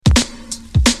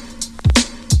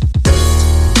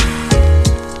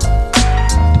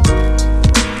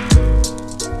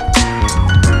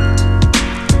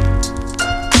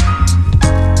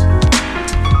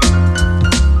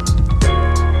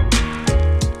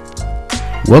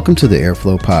Welcome to the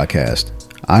Airflow Podcast.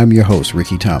 I'm your host,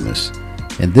 Ricky Thomas,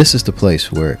 and this is the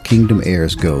place where Kingdom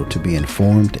heirs go to be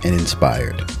informed and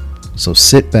inspired. So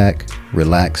sit back,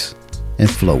 relax, and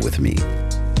flow with me.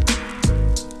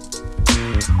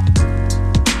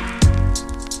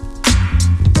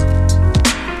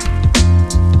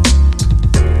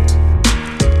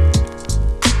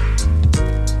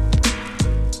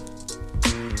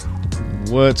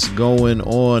 What's going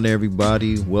on,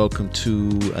 everybody? Welcome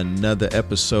to another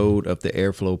episode of the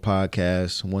Airflow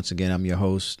Podcast. Once again, I'm your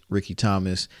host, Ricky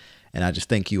Thomas, and I just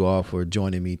thank you all for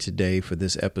joining me today for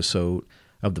this episode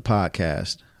of the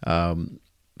podcast.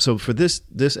 So for this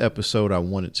episode, I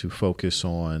wanted to focus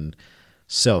on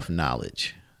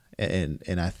self-knowledge, and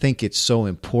I think it's so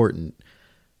important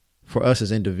for us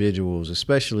as individuals,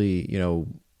 especially,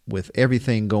 with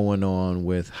everything going on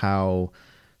with how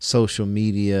social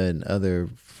media and other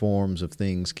forms of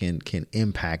things can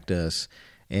impact us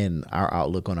and our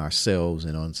outlook on ourselves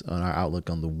and on our outlook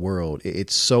on the world.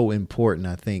 It's so important,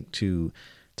 I think, to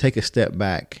take a step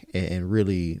back and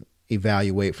really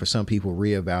evaluate, for some people,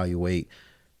 reevaluate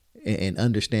and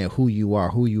understand who you are,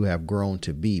 who you have grown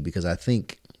to be, because I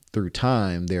think through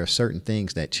time, there are certain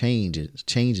things that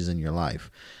changes in your life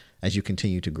as you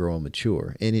continue to grow and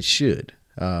mature, and it should.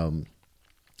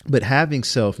 But having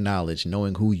self-knowledge,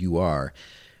 knowing who you are,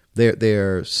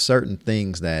 there are certain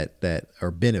things that are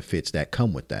benefits that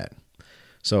come with that.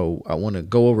 So I want to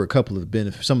go over a couple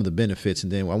of some of the benefits,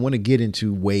 and then I want to get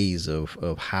into ways of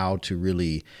how to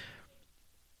really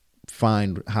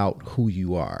find out who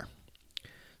you are.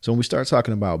 So when we start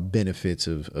talking about benefits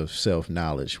of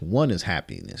self-knowledge, one is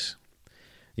happiness.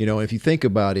 If you think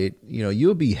about it,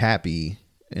 you'll be happy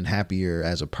and happier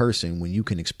as a person when you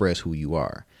can express who you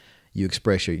are. You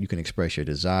can express your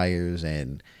desires,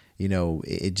 and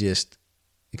just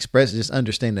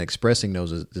understand that expressing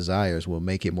those desires will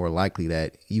make it more likely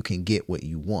that you can get what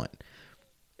you want.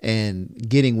 And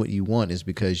getting what you want is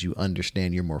because you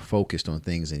understand you're more focused on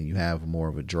things and you have more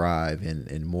of a drive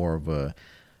and more of a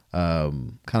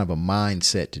kind of a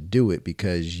mindset to do it,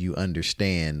 because you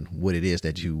understand what it is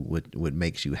that what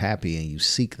makes you happy, and you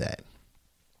seek that.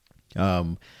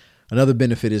 Another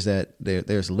benefit is that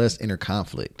there's less inner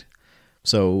conflict.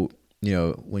 So,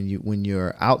 when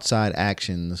your outside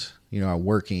actions, are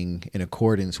working in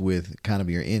accordance with kind of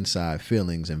your inside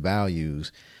feelings and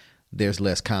values, there's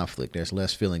less conflict. There's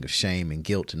less feeling of shame and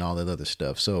guilt and all that other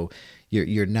stuff. So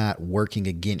you're not working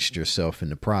against yourself in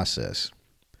the process.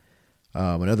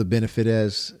 Another benefit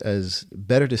is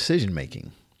better decision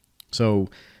making. So,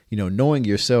 knowing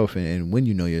yourself, and when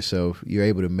you know yourself, you're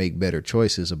able to make better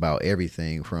choices about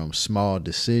everything from small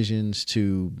decisions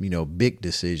to, big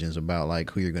decisions about like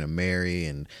who you're going to marry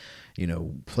and,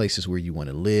 places where you want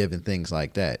to live and things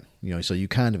like that. So you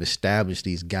kind of establish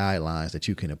these guidelines that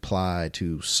you can apply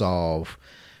to solve,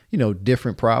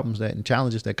 different problems and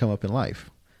challenges that come up in life.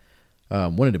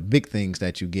 One of the big things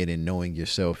that you get in knowing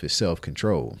yourself is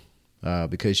self-control,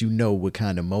 because what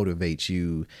kind of motivates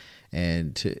you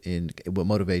and what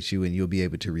motivates you, and you'll be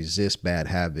able to resist bad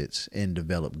habits and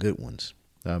develop good ones.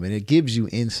 And it gives you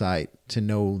insight to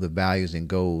know the values and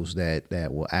goals that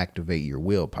will activate your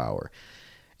willpower.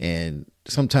 And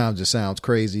sometimes it sounds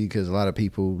crazy because a lot of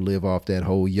people live off that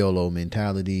whole YOLO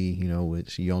mentality,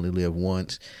 which you only live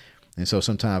once. And so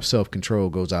sometimes self-control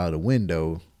goes out of the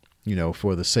window,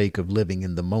 for the sake of living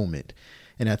in the moment.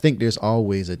 And I think there's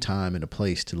always a time and a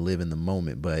place to live in the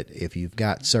moment. But if you've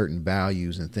got certain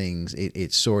values and things,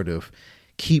 it sort of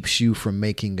keeps you from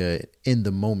making a in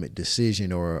the moment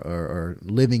decision or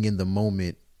living in the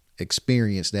moment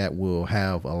experience that will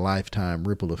have a lifetime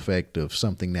ripple effect of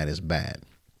something that is bad.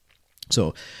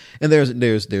 So, and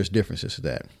there's differences to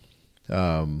that.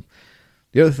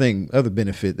 The other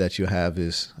benefit that you'll have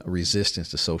is a resistance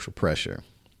to social pressure.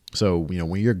 So,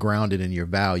 when you're grounded in your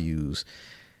values,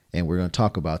 and we're going to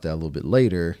talk about that a little bit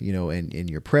later, and in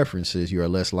your preferences, you are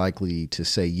less likely to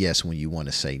say yes when you want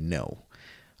to say no.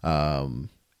 And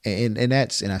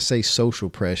I say social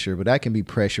pressure, but that can be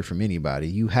pressure from anybody.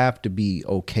 You have to be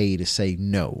okay to say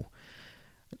no.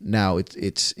 Now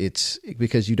it's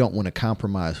because you don't want to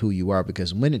compromise who you are,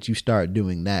 because when you start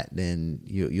doing that, then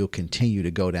you'll continue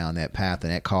to go down that path,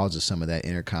 and that causes some of that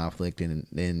inner conflict,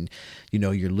 and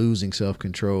you're losing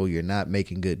self-control, you're not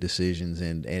making good decisions,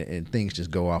 and things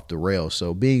just go off the rails.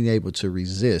 So being able to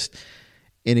resist,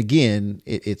 and again,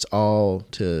 it's all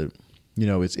to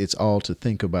it's all to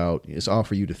think about. It's all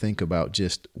for you to think about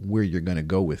just where you're going to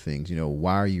go with things.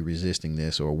 Why are you resisting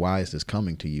this, or why is this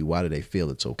coming to you? Why do they feel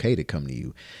it's okay to come to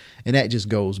you? And that just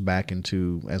goes back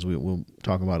into, as we'll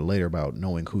talk about it later, about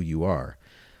knowing who you are.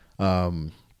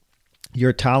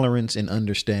 your tolerance and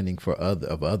understanding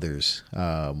of others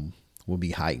will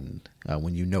be heightened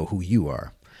when you know who you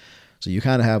are. So you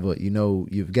kind of have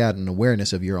you've got an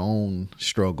awareness of your own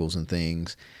struggles and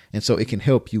things. And so it can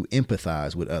help you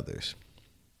empathize with others.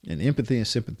 And empathy and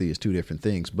sympathy is two different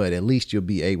things, but at least you'll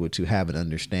be able to have an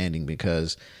understanding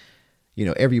because,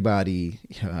 everybody,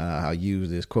 I use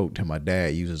this quote to my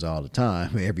dad uses all the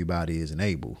time. Everybody isn't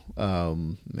able.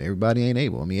 Everybody ain't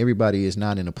able. I mean, everybody is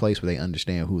not in a place where they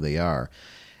understand who they are.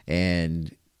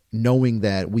 And knowing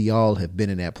that we all have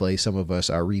been in that place, some of us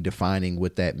are redefining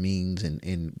what that means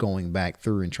and going back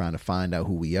through and trying to find out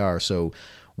who we are. So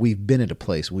we've been at a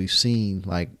place we've seen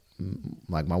like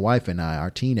my wife and I,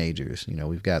 our teenagers,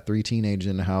 we've got 3 teenagers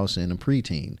in the house and a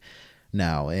preteen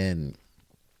now, and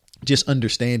just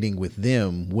understanding with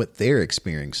them what they're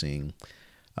experiencing,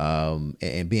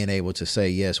 and being able to say,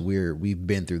 yes, we've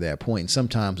been through that point. And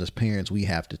sometimes as parents, we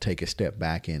have to take a step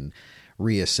back and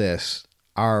reassess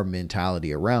our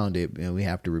mentality around it. And we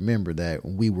have to remember that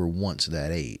we were once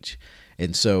that age.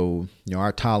 And so,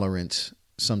 our tolerance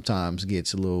sometimes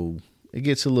gets a little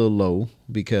low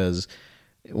because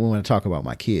we want to talk about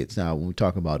my kids. Now, when we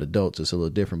talk about adults, it's a little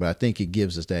different, but I think it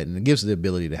gives us that, and it gives us the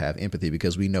ability to have empathy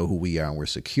because we know who we are and we're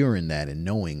secure in that and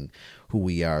knowing who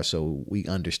we are. So we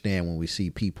understand when we see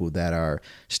people that are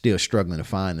still struggling to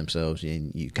find themselves,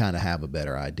 and you kind of have a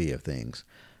better idea of things.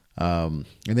 And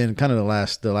then kind of the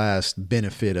last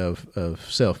benefit of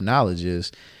self-knowledge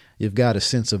is you've got a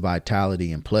sense of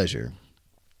vitality and pleasure.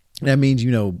 That means,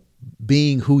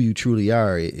 being who you truly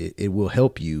are, it will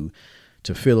help you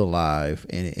to feel alive,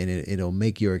 and it'll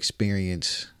make your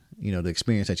experience, the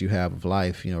experience that you have of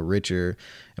life, richer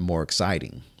and more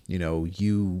exciting.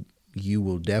 You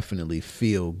will definitely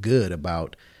feel good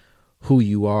about who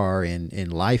you are,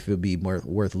 and life will be more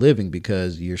worth living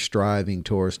because you're striving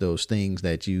towards those things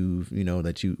that you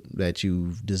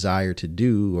desire to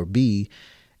do or be,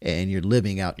 and you're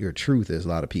living out your truth, as a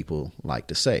lot of people like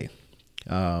to say.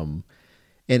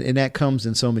 And that comes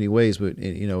in so many ways, but,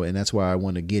 and that's why I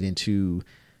want to get into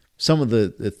some of the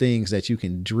things that you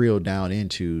can drill down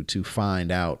into to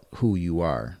find out who you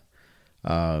are.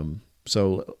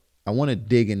 So I want to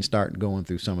dig and start going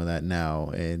through some of that now,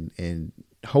 and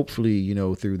hopefully,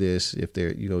 through this, if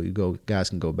there, guys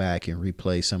can go back and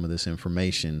replay some of this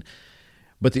information.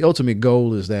 But the ultimate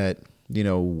goal is that,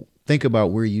 think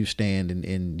about where you stand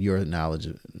in your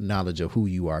knowledge of who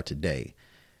you are today.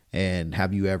 And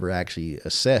have you ever actually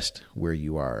assessed where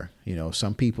you are?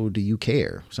 Some people, do you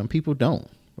care? Some people don't.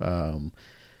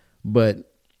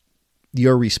 But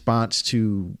your response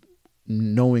to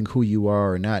knowing who you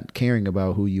are or not caring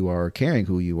about who you are or caring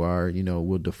who you are,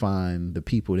 will define the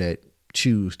people that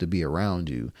choose to be around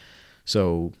you.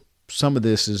 So some of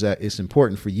this is that it's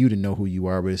important for you to know who you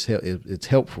are, but it's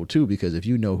helpful too, because if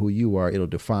you know who you are, it'll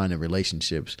define the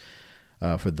relationships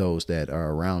for those that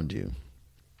are around you.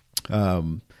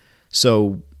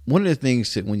 So one of the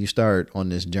things that when you start on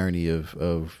this journey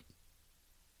of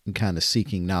kind of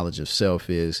seeking knowledge of self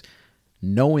is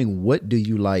knowing what do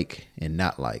you like and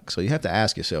not like. So you have to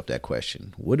ask yourself that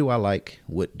question. What do I like?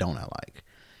 What don't I like?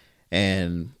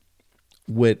 And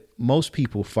what most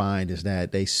people find is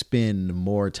that they spend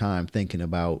more time thinking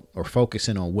about or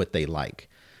focusing on what they like.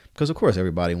 Because of course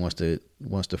everybody wants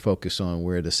to focus on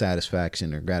where the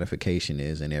satisfaction or gratification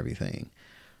is and everything.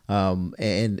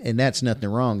 And that's nothing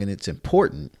wrong, and it's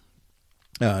important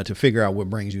to figure out what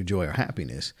brings you joy or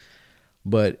happiness.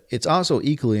 But it's also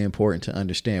equally important to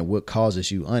understand what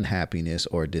causes you unhappiness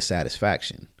or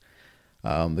dissatisfaction.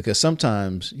 Because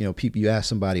sometimes, people, you ask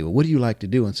somebody, well, what do you like to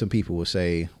do? And some people will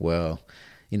say, well,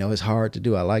 it's hard to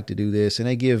do. I like to do this. And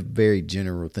they give very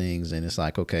general things. And it's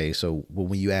like, okay, so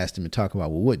when you ask them to talk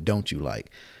about, well, what don't you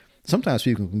like? Sometimes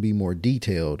people can be more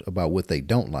detailed about what they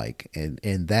don't like. And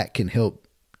that can help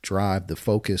drive the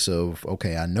focus of,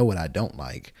 okay, I know what I don't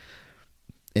like.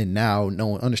 And now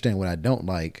understand what I don't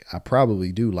like. I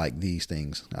probably do like these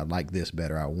things. I like this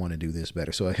better. I want to do this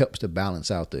better. So it helps to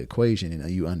balance out the equation and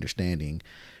you understanding,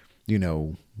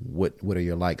 what are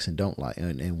your likes and don't like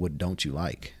and what don't you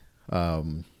like.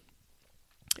 And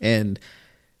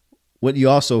what you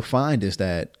also find is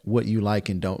that what you like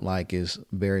and don't like is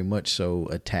very much so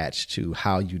attached to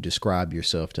how you describe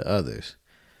yourself to others.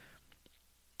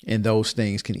 And those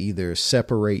things can either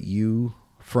separate you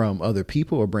from other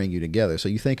people or bring you together. So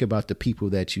you think about the people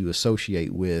that you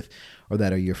associate with or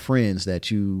that are your friends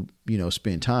that you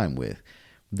spend time with.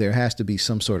 There has to be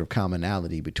some sort of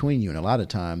commonality between you. And a lot of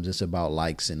times it's about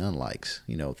likes and unlikes,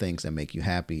 things that make you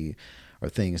happy or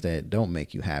things that don't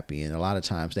make you happy. And a lot of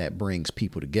times that brings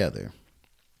people together.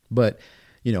 But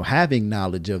having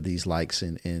knowledge of these likes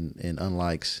and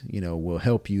unlikes, will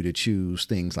help you to choose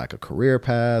things like a career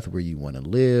path, where you want to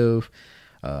live,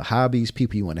 hobbies,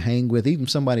 people you want to hang with, even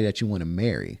somebody that you want to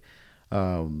marry.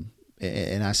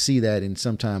 And I see that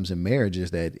sometimes in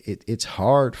marriages that it's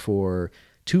hard for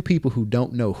two people who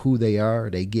don't know who they are.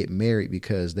 They get married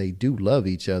because they do love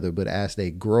each other, but as they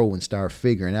grow and start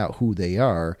figuring out who they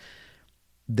are,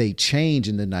 they change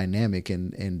in the dynamic,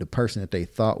 and the person that they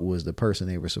thought was the person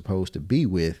they were supposed to be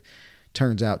with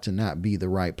turns out to not be the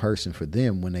right person for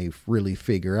them when they really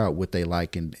figure out what they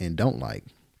like and don't like.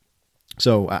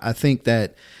 So I think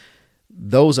that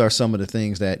those are some of the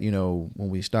things that, when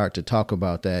we start to talk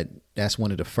about that, that's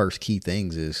one of the first key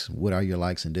things is, what are your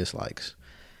likes and dislikes?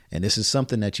 And this is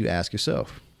something that you ask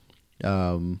yourself.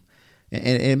 And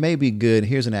it may be good.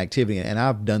 Here's an activity, and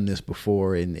I've done this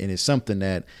before, and it's something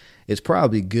that it's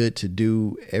probably good to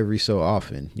do every so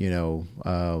often,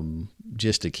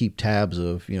 just to keep tabs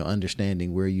of,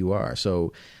 understanding where you are.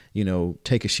 So,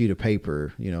 take a sheet of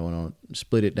paper, and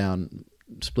split it down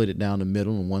the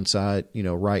middle. On one side,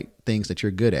 write things that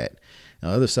you're good at. On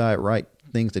the other side, write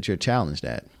things that you're challenged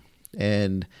at.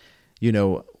 And,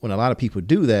 when a lot of people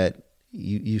do that,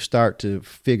 you start to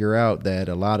figure out that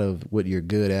a lot of what you're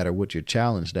good at or what you're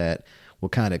challenged at will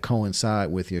kind of coincide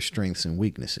with your strengths and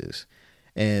weaknesses.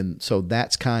 And so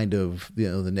that's kind of,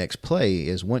 the next play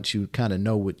is, once you kind of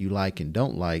know what you like and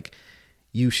don't like,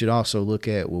 you should also look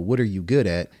at, well, what are you good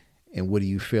at and what do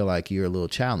you feel like you're a little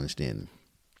challenged in?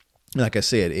 Like I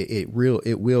said, it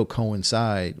will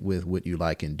coincide with what you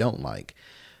like and don't like.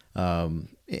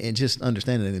 And just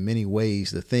understanding that in many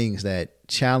ways, the things that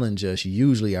challenge us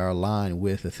usually are aligned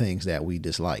with the things that we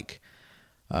dislike.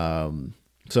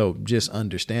 So just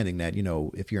understanding that,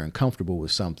 if you're uncomfortable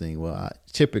with something, well,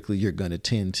 typically you're going to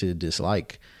tend to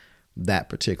dislike that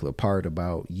particular part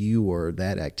about you or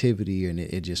that activity, and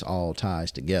it just all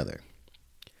ties together.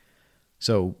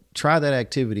 So try that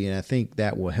activity, and I think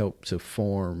that will help to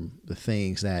form the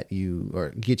things that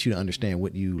or get you to understand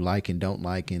what you like and don't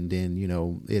like, and then,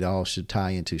 it all should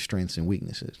tie into strengths and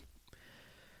weaknesses.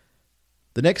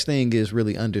 The next thing is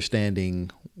really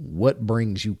understanding what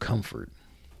brings you comfort.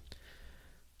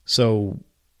 So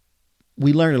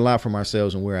we learn a lot from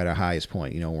ourselves when we're at our highest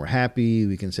point. When we're happy,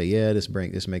 we can say, yeah, this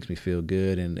makes me feel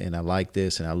good. And I like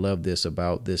this. And I love this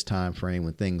about this time frame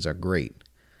when things are great.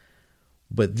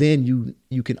 But then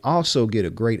you can also get a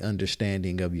great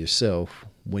understanding of yourself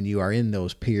when you are in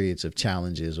those periods of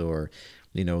challenges, or,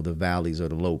 the valleys or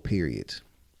the low periods.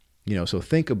 So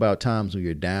think about times when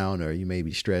you're down or you may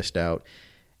be stressed out,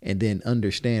 and then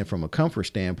understand from a comfort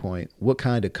standpoint, what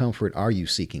kind of comfort are you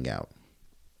seeking out?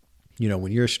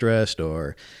 When you're stressed,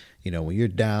 or, when you're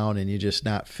down and you're just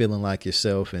not feeling like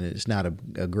yourself and it's not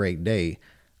a great day,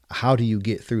 how do you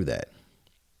get through that?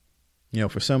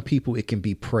 For some people, it can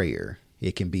be prayer.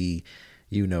 It can be,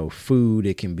 food.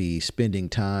 It can be spending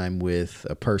time with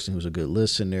a person who's a good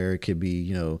listener. It could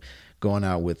be, going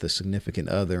out with a significant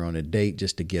other on a date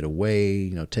just to get away,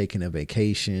 taking a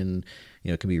vacation.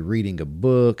 It could be reading a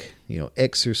book,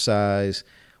 exercise.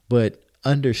 But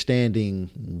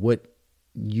understanding what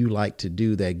you like to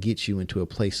do that gets you into a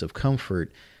place of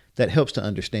comfort, that helps to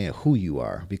understand who you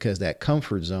are, because that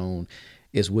comfort zone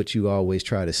is what you always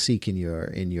try to seek in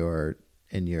your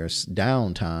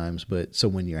down times. But so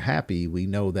when you're happy, we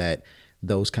know that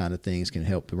those kind of things can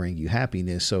help bring you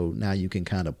happiness. So now you can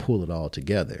kind of pull it all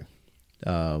together.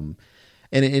 And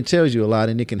it tells you a lot,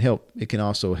 and it can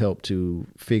also help to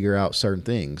figure out certain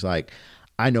things. Like,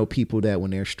 I know people that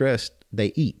when they're stressed,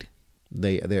 they eat.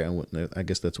 I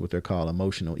guess that's what they're called,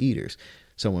 emotional eaters.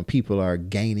 So when people are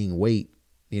gaining weight,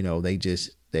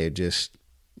 they're just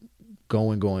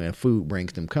going, and food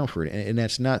brings them comfort. And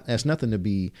that's nothing to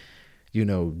be,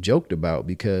 joked about,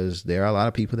 because there are a lot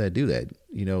of people that do that.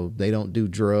 They don't do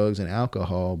drugs and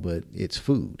alcohol, but it's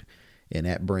food. And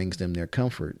that brings them their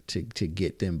comfort to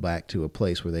get them back to a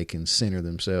place where they can center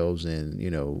themselves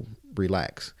and,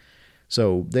 relax.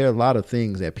 So there are a lot of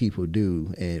things that people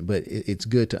do, but it's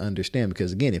good to understand,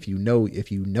 because again, if you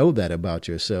know that about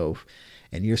yourself,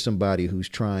 and you're somebody who's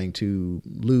trying to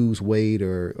lose weight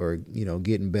or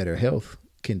get in better health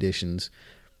conditions,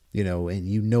 and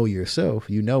yourself,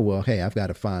 well, hey, I've got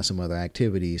to find some other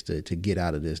activities to get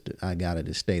out of this. I got out of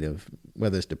this state of,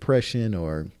 whether it's depression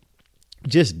or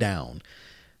just down,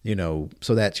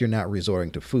 so that you're not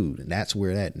resorting to food. And that's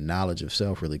where that knowledge of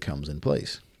self really comes in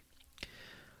place.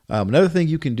 Another thing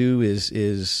you can do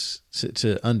is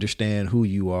to understand who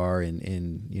you are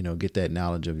and get that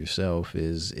knowledge of yourself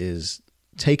is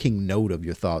taking note of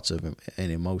your thoughts and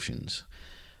emotions.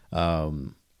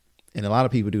 And a lot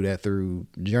of people do that through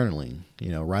journaling,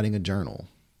 writing a journal,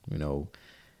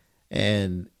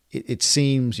 And it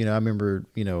seems, I remember,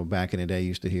 back in the day, I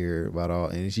used to hear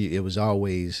about it was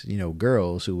always,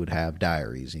 girls who would have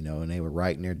diaries, and they would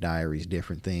write in their diaries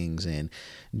different things. And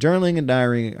journaling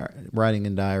and writing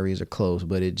in diaries are close,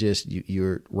 but it just,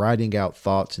 you're writing out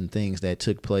thoughts and things that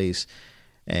took place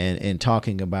and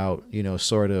talking about,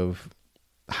 sort of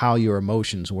how your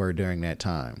emotions were during that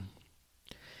time.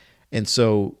 And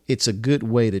so it's a good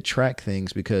way to track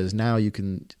things because now you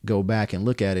can go back and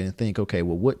look at it and think, okay,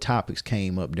 well, what topics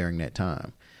came up during that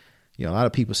time? A lot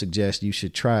of people suggest you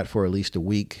should try it for at least a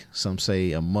week. Some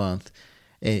say a month,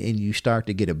 and you start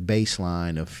to get a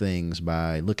baseline of things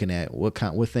by looking at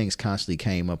what things constantly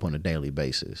came up on a daily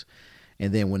basis.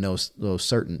 And then when those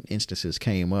certain instances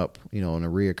came up, on a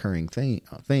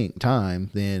reoccurring time,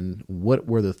 then what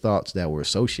were the thoughts that were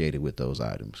associated with those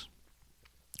items?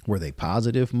 Were they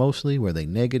positive mostly? Were they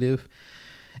negative?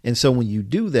 And so when you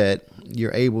do that,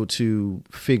 you're able to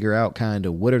figure out kind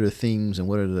of what are the themes and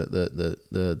what are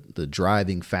the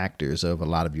driving factors of a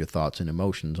lot of your thoughts and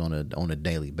emotions on a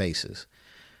daily basis.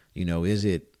 Is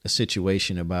it a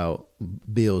situation about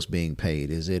bills being paid?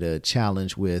 Is it a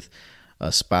challenge with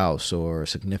a spouse or a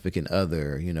significant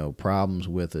other? Problems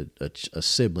with a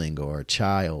sibling or a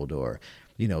child, or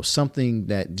something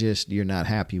that just you're not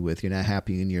happy with. You're not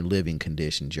happy in your living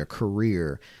conditions, your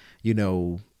career,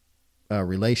 a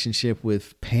relationship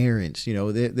with parents.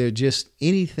 They're just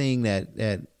anything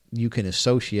that you can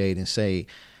associate and say,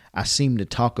 I seem to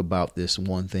talk about this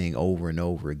one thing over and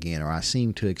over again, or I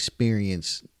seem to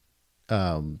experience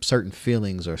certain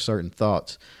feelings or certain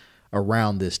thoughts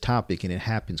around this topic, and it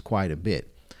happens quite a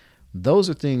bit. Those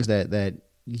are things that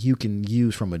you can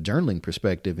use from a journaling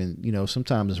perspective. And,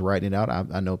 sometimes writing it out.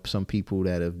 I know some people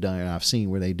that have done, I've seen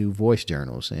where they do voice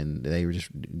journals and they just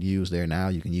use there. Now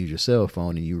you can use your cell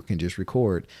phone and you can just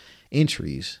record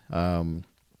entries.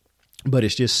 But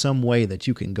it's just some way that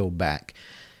you can go back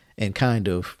and kind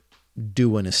of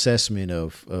do an assessment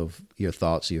of your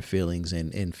thoughts, your feelings,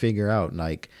 and figure out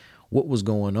like what was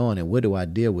going on and what do I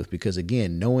deal with? Because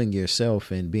again, knowing yourself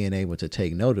and being able to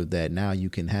take note of that, now you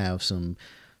can have some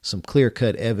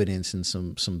clear-cut evidence and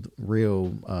some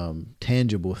real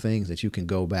tangible things that you can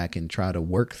go back and try to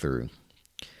work through.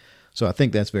 So I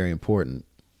think that's very important.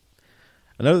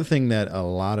 Another thing that a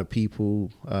lot of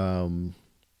people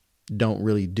don't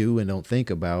really do and don't think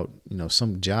about,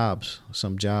 some jobs,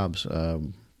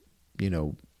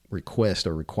 request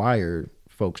or require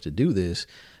folks to do this,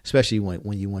 especially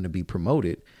when you want to be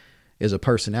promoted, is a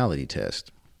personality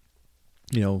test.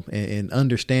 And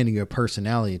understanding your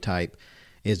personality type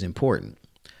is important.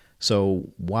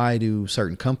 So why do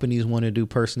certain companies want to do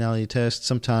personality tests?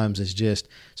 Sometimes it's just,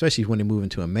 especially when they move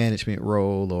into a management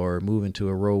role or move into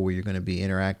a role where you're going to be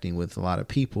interacting with a lot of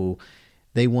people,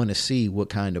 they want to see what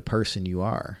kind of person you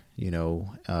are.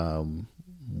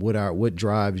 What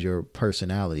drives your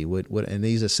personality? And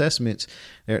these assessments,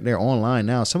 they're online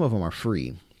now. Some of them are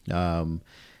free,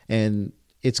 and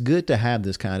it's good to have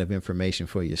this kind of information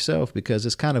for yourself because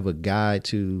it's kind of a guide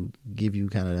to give you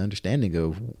kind of an understanding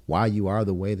of why you are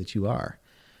the way that you are.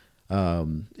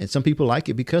 And some people like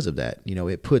it because of that.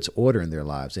 It puts order in their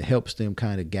lives. It helps them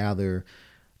kind of gather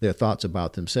their thoughts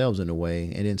about themselves in a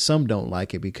way. And then some don't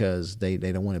like it because they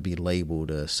don't want to be labeled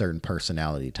a certain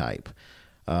personality type.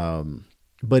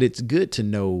 But it's good to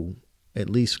know, at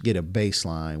least get a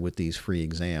baseline with these free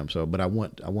exams. But I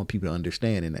want people to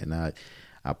understand, and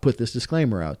I put this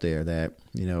disclaimer out there that,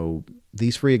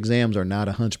 these free exams are not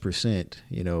 100%,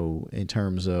 in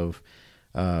terms of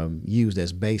used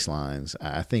as baselines.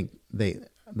 I think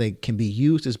they can be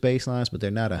used as baselines, but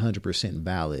they're not 100%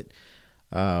 valid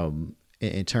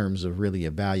in terms of really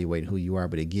evaluating who you are.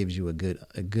 But it gives you a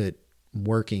good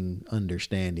working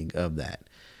understanding of that,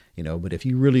 But if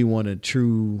you really want a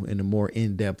true and a more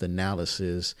in-depth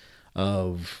analysis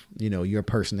of, your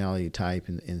personality type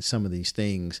and some of these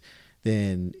things,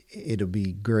 then it'll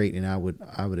be great. And I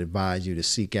would advise you to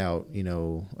seek out,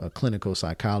 a clinical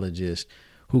psychologist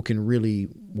who can really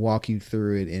walk you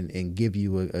through it and give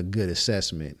you a good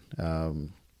assessment.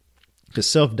 Because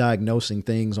self-diagnosing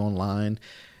things online,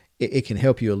 it can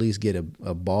help you at least get get in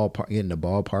the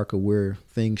ballpark of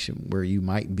where you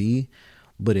might be.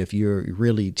 But if you're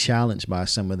really challenged by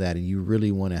some of that and you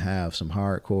really want to have some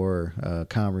hardcore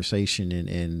conversation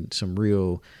and some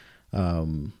real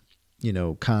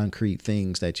concrete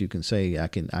things that you can say, I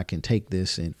can take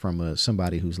this and from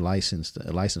somebody who's a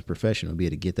licensed professional, be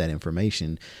able to get that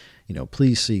information,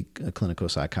 please seek a clinical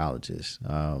psychologist,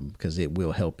 because it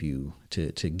will help you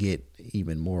to get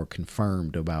even more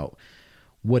confirmed about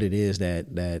what it is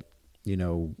that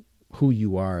who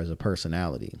you are as a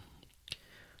personality.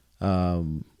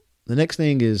 The next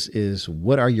thing is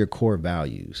what are your core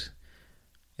values?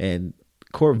 And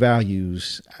core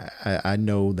values, I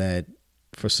know that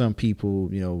for some people,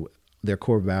 their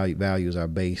core values are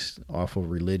based off of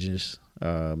religious,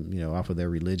 off of their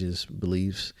religious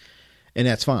beliefs, and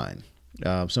that's fine.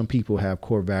 Some people have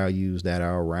core values that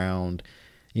are around,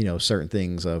 certain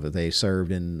things of it. They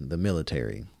served in the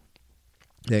military.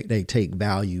 They take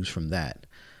values from that.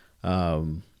 But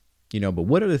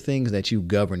what are the things that you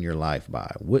govern your life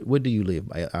by? What do you live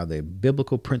by? Are they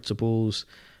biblical principles?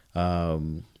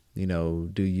 Do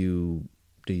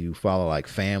you follow like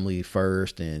family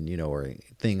first and, or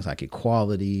things like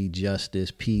equality,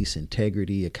 justice, peace,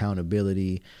 integrity,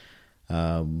 accountability?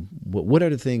 What are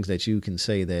the things that you can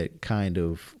say that kind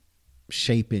of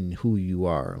shaping who you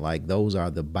are? Like those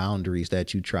are the boundaries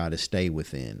that you try to stay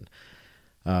within.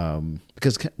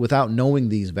 Because without knowing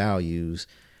these values,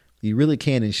 you really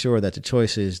can't ensure that the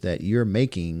choices that you're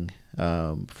making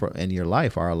in your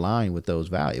life are aligned with those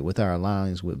values,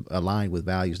 aligned with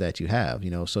values that you have.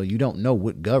 So you don't know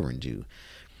what governs you.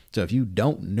 So if you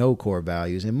don't know core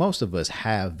values, and most of us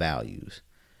have values,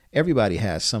 everybody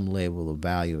has some level of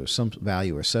value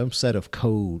or some set of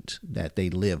codes that they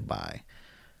live by.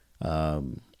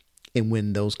 And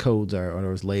when those codes or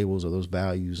those labels or those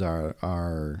values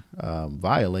are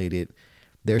violated,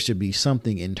 there should be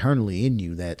something internally in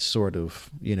you that sort of,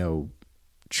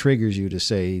 triggers you to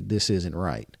say, this isn't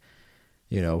right.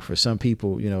 For some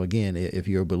people, again, if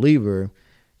you're a believer,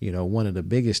 one of the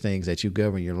biggest things that you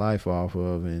govern your life off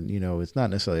of, and, it's not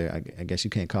necessarily, I guess you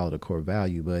can't call it a core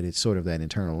value, but it's sort of that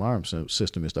internal alarm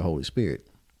system is the Holy Spirit.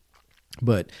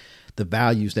 But the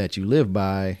values that you live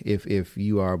by, if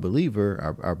you are a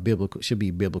believer, are biblical, should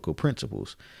be biblical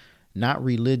principles, not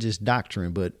religious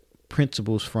doctrine, but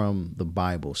principles from the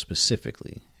Bible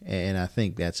specifically. And I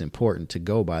think that's important to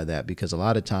go by that, because a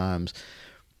lot of times,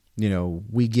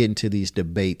 we get into these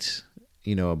debates,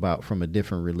 about from a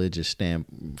different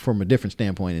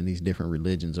standpoint in these different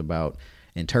religions about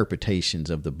interpretations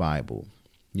of the Bible,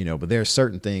 but there are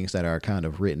certain things that are kind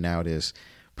of written out as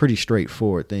pretty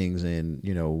straightforward things. And,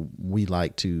 we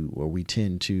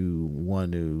tend to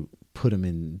want to put them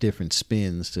in different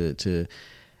spins to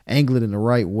angle it in the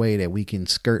right way that we can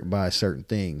skirt by certain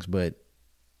things. But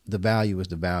the value is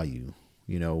the value,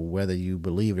 whether you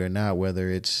believe it or not, whether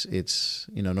it's,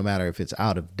 no matter if it's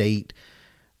out of date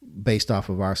based off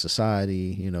of our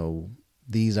society,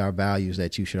 these are values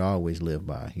that you should always live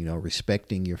by,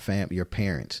 respecting your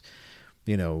parents,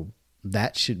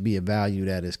 that should be a value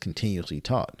that is continuously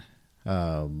taught.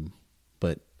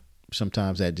 But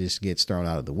sometimes that just gets thrown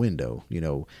out of the window,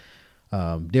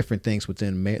 different things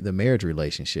within the marriage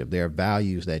relationship. There are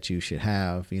values that you should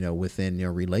have, within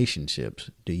your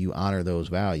relationships. Do you honor those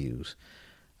values?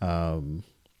 So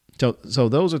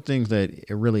those are things that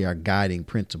really are guiding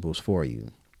principles for you.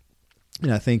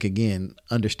 And I think, again,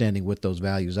 understanding what those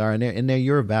values are, and they're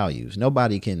your values.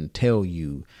 Nobody can tell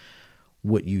you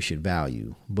what you should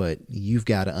value, but you've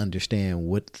got to understand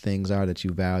what things are that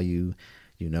you value.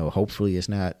 Hopefully it's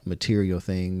not material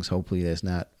things. Hopefully that's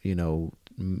not,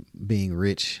 being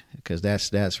rich, because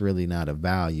that's really not a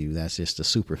value. That's just a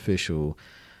superficial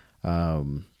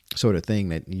sort of thing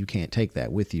that you can't take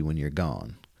that with you when you're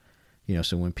gone.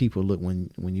 So when people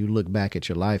when you look back at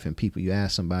your life and you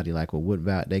ask somebody like, well,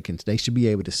 they should be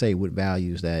able to say what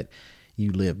values that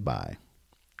you live by.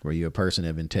 Were you a person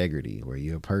of integrity? Were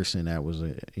you a person that was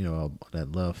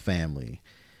that loved family?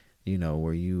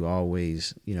 Were you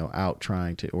always, out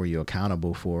trying to, or you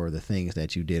accountable for the things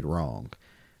that you did wrong?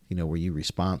 Were you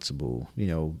responsible?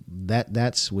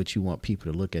 That's what you want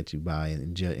people to look at you by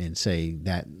and say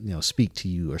that, speak to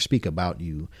you or speak about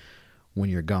you when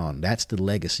you're gone. That's the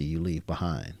legacy you leave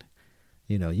behind.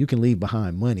 You can leave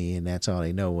behind money and that's all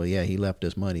they know. Well, yeah, he left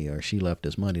us money or she left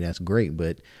us money. That's great.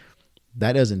 But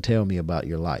that doesn't tell me about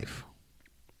your life.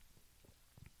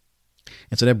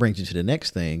 And so that brings you to the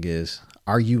next thing is,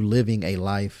 are you living a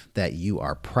life that you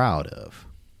are proud of?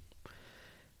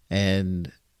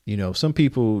 And, some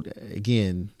people,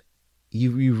 again,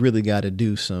 you really got to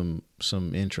do some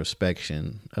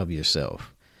introspection of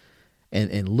yourself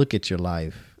and look at your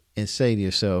life and say to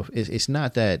yourself, it's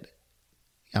not that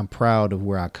I'm proud of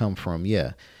where I come from.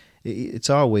 Yeah, it's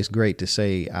always great to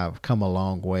say I've come a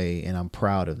long way and I'm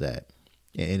proud of that.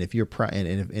 And if you're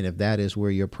and if that is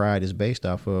where your pride is based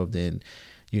off of, then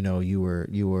you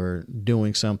were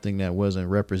doing something that wasn't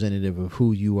representative of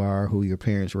who you are, who your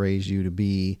parents raised you to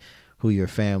be, who your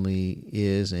family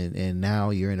is, and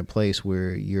now you're in a place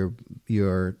where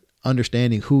you're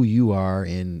understanding who you are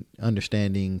and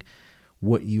understanding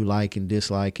what you like and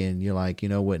dislike, and you're like,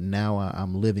 what, now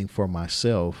I'm living for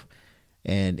myself,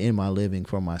 and in my living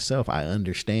for myself, I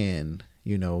understand,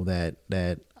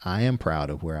 that I am proud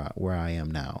of where I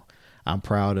am now. I'm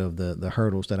proud of the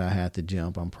hurdles that I had to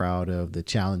jump. I'm proud of the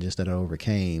challenges that I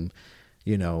overcame.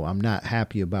 You know, I'm not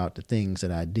happy about the things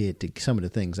that I did, some of the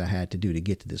things I had to do to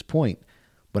get to this point,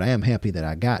 but I am happy that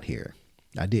I got here.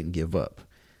 I didn't give up,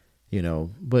 you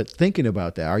know. But thinking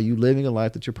about that, are you living a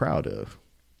life that you're proud of?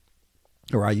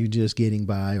 Or are you just getting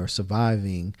by or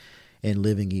surviving and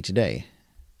living each day?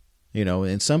 You know,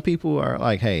 and some people are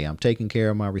like, hey, I'm taking care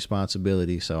of my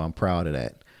responsibility, so I'm proud of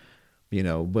that. You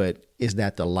know, but is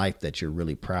that the life that you're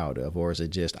really proud of? Or is it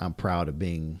just, I'm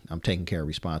taking care of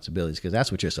responsibilities? Because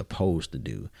that's what you're supposed to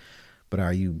do. But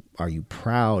are you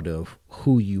proud of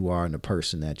who you are and the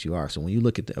person that you are? So when you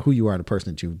look at who you are and the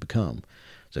person that you've become.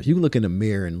 So if you look in the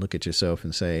mirror and look at yourself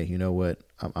and say, you know what,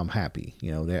 I'm happy.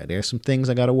 You know, there's some things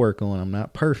I got to work on. I'm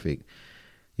not perfect,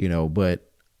 you know, but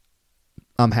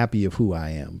I'm happy of who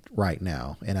I am right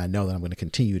now. And I know that I'm going to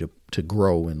continue to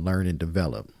grow and learn and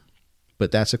develop.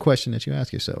 But that's a question that you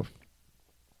ask yourself.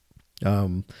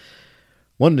 One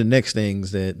of the next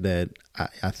things that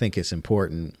I think is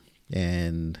important,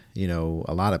 and, you know,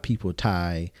 a lot of people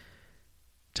tie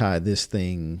this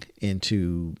thing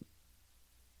into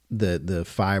the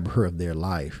fiber of their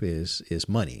life is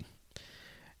money.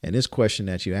 And this question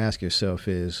that you ask yourself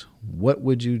is, what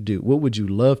would you do? What would you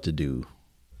love to do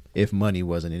if money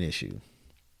wasn't an issue?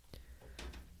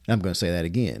 I'm going to say that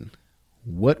again.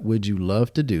 What would you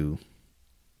love to do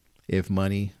if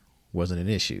money wasn't an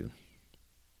issue?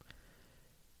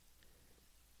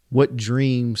 What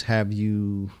dreams have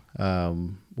you had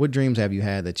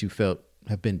that you felt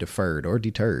have been deferred or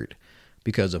deterred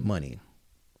because of money?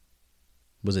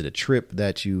 Was it a trip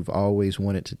that you've always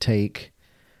wanted to take?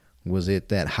 Was it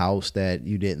that house that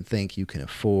you didn't think you can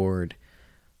afford?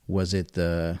 Was it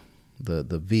the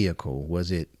vehicle? Was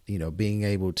it, you know, being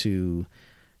able to,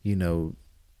 you know,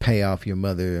 pay off your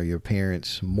mother or your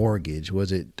parents' mortgage?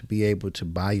 Was it to be able to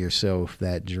buy yourself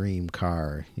that dream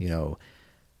car? You know,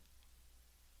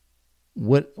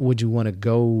 what would you want to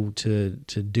go to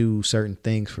do certain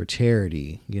things for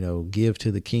charity, you know, give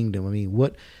to the kingdom? I mean,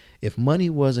 what if money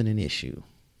wasn't an issue?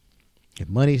 If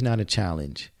money's not a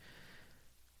challenge,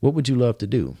 what would you love to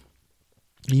do?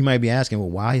 You might be asking,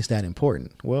 well, why is that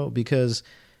important? Well, because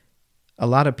a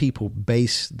lot of people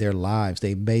base their lives,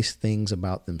 they base things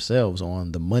about themselves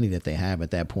on the money that they have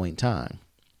at that point in time,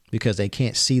 because they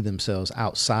can't see themselves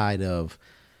outside of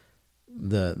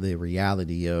the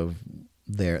reality of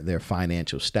their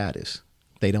financial status.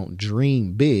 They don't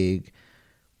dream big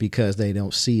because they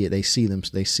don't see it. They see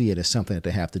it as something that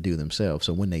they have to do themselves.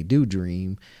 So when they do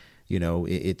dream, you know,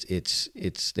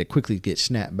 they quickly get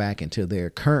snapped back into their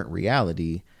current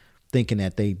reality, thinking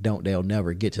that they'll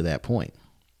never get to that point.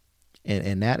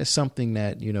 And that is something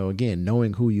that, you know, again,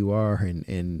 knowing who you are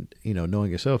and, you know,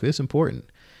 knowing yourself is important,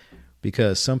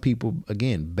 because some people,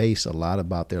 again, base a lot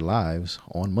about their lives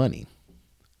on money.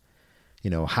 You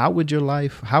know, how would you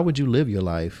live your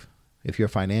life if your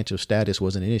financial status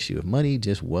wasn't an issue? If money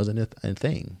just wasn't a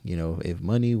thing, you know, if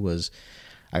money was,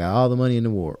 I got all the money in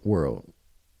the world,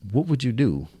 what would you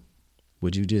do?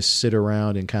 Would you just sit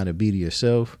around and kind of be to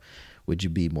yourself? Would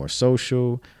you be more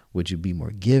social? Would you be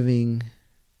more giving?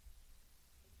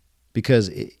 Because,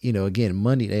 you know, again,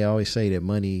 money, they always say that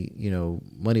money, you know,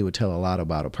 money would tell a lot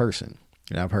about a person.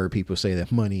 And I've heard people say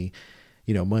that money,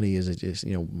 you know, money is just,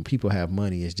 you know, when people have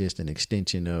money, is just an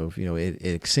extension of, you know, it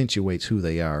accentuates who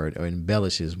they are or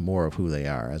embellishes more of who they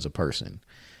are as a person.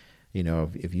 You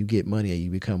know, if you get money and you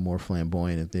become more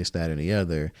flamboyant and this, that, and the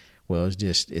other, well, it's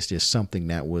just something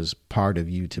that was part of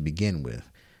you to begin with.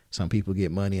 Some people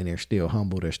get money and they're still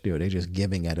humble. They're just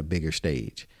giving at a bigger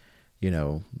stage, you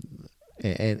know.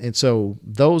 And so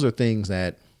those are things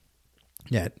that,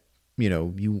 you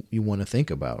know, you want to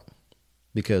think about,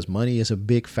 because money is a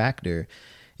big factor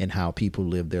in how people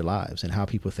live their lives and how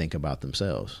people think about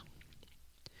themselves.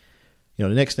 You know,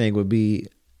 the next thing would be,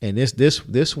 and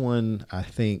this one, I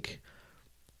think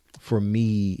for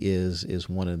me is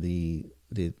one of the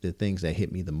things that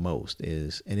hit me the most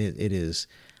is, and it is,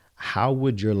 how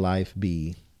would your life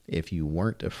be if you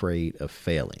weren't afraid of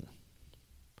failing?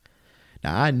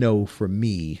 Now, I know for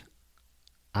me,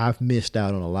 I've missed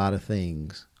out on a lot of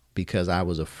things because I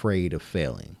was afraid of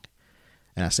failing.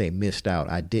 And I say missed out.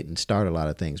 I didn't start a lot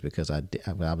of things because I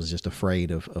was just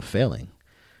afraid of failing,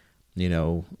 you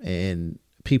know. And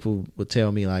people would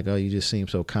tell me like, oh, you just seem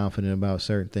so confident about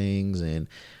certain things. And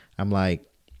I'm like,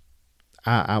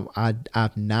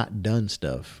 I've not done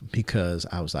stuff because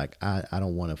I was like, I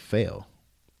don't want to fail.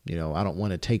 You know, I don't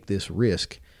want to take this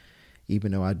risk,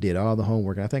 even though I did all the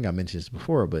homework. I think I mentioned this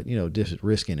before, but, you know, just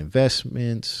risking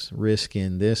investments,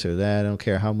 risking this or that. I don't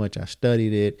care how much I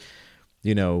studied it.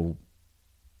 You know,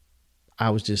 I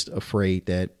was just afraid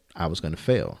that I was going to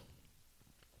fail.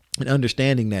 And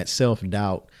understanding that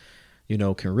self-doubt,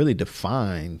 can really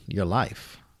define your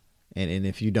life. And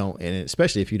if you don't, and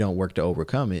especially if you don't work to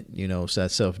overcome it, so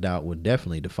that self-doubt would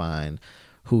definitely define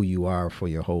who you are for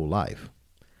your whole life.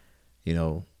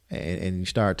 And you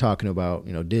start talking about,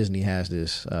 Disney has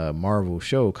this Marvel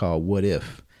show called What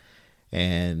If?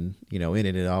 And, in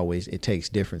it takes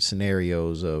different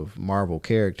scenarios of Marvel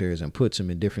characters and puts them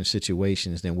in different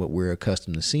situations than what we're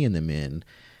accustomed to seeing them in.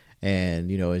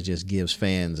 And, it just gives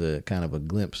fans a kind of a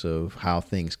glimpse of how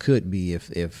things could be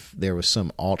if there was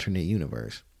some alternate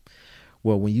universe.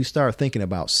 Well, when you start thinking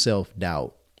about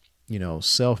self-doubt,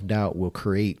 self-doubt will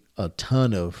create a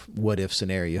ton of what if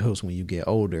scenarios when you get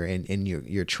older, and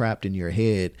you're trapped in your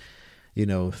head,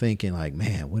 thinking like,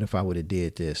 man, what if I would have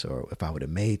did this, or if I would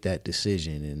have made that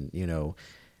decision? And,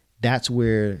 that's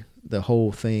where the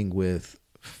whole thing with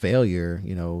failure,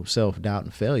 self-doubt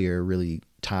and failure really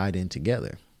tied in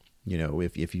together.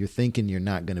 If you're thinking you're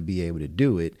not going to be able to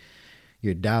do it,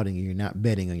 you're doubting, you're not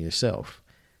betting on yourself.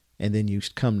 And then you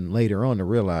come later on to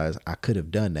realize I could have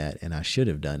done that and I should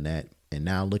have done that. And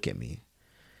now look at me,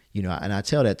 and I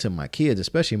tell that to my kids,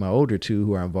 especially my older two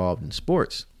who are involved in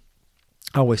sports.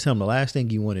 I always tell them the last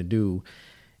thing you want to do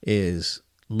is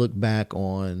look back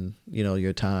on,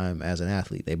 your time as an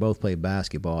athlete. They both play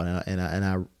basketball. And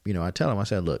I tell them, I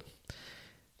said, look,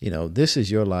 this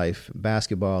is your life.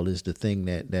 Basketball is the thing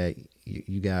that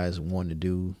you guys want to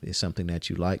do. It's something that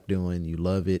you like doing. You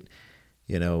love it,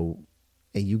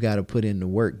 and you got to put in the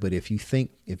work. But if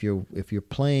you're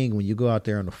playing, when you go out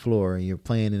there on the floor and you're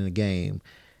playing in a game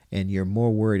and you're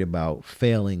more worried about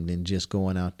failing than just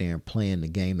going out there and playing the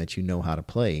game that you know how to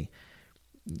play,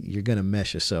 you're going to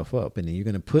mess yourself up. And then you're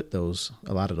going to put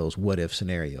a lot of those what if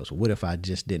scenarios. What if I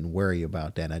just didn't worry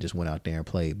about that and I just went out there and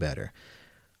played better?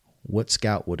 What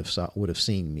scout would have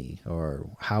seen me? Or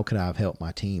how could I have helped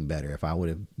my team better if I would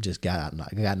have just gotten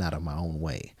out of my own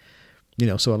way?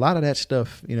 So a lot of that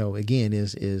stuff, again,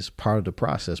 is part of the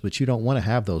process, but you don't want to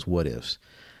have those what ifs.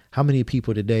 How many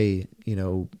people today,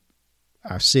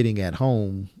 are sitting at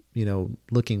home,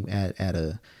 looking at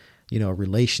a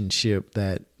relationship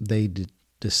that they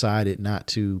decided not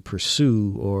to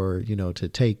pursue or, to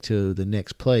take to the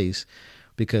next place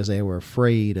because they were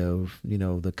afraid of,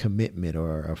 the commitment,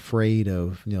 or afraid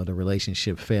of, the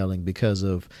relationship failing because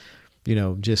of,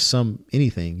 just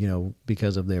anything,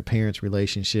 because of their parents'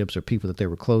 relationships or people that they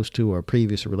were close to or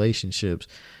previous relationships.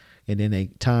 And then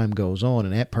time goes on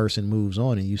and that person moves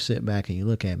on and you sit back and you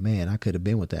look at, man, I could have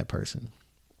been with that person.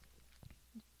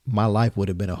 My life would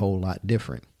have been a whole lot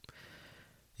different.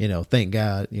 Thank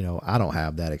God, I don't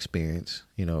have that experience,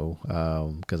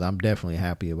 because I'm definitely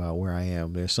happy about where I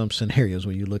am. There's some scenarios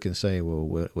where you look and say,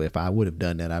 well, if I would have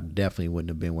done that, I definitely wouldn't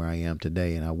have been where I am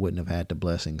today. And I wouldn't have had the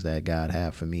blessings that God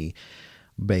had for me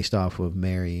based off of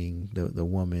marrying the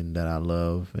woman that I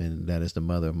love and that is the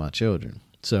mother of my children.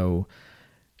 So,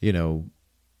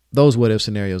 those what if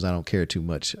scenarios I don't care too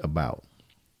much about.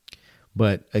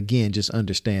 But again, just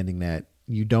understanding that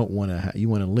you want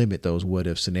to limit those what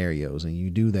if scenarios, and you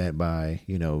do that by,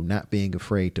 not being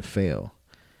afraid to fail.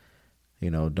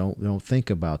 Don't think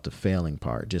about the failing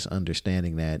part, just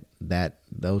understanding that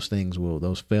those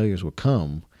failures will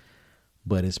come,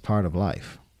 but it's part of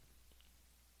life.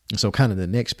 And so kind of the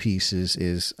next piece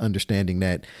is understanding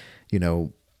that,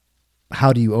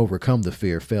 how do you overcome the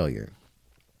fear of failure?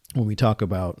 When we talk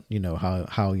about,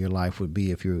 how your life would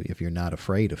be if you're not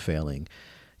afraid of failing,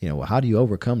 how do you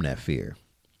overcome that fear?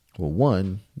 Well,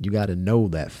 one, you got to know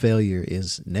that failure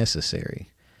is necessary.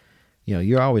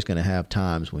 You're always going to have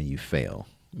times when you fail,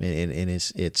 and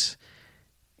it's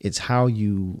how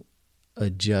you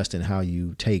adjust and how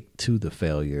you take to the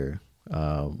failure,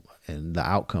 and the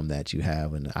outcome that you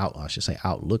have, and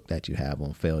outlook that you have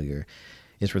on failure.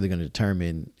 It's really going to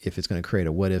determine if it's going to create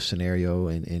a what if scenario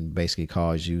and basically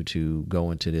cause you to go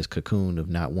into this cocoon of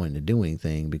not wanting to do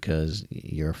anything because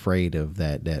you're afraid of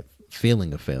that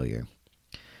feeling of failure.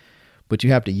 But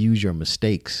you have to use your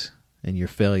mistakes and your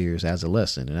failures as a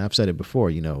lesson. And I've said it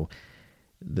before,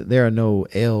 there are no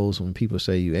L's when people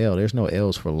say you L. There's no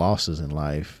L's for losses in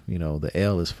life. The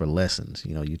L is for lessons.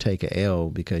 You take a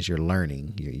L because you're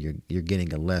learning. You're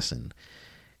getting a lesson.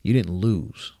 You didn't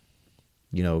lose.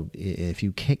 If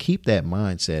you can't keep that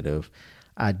mindset of,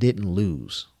 I didn't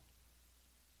lose.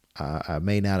 I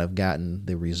may not have gotten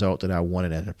the result that I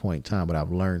wanted at a point in time, but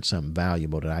I've learned something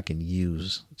valuable that I can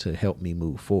use to help me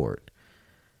move forward.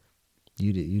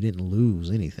 You didn't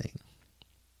lose anything.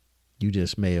 You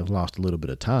just may have lost a little bit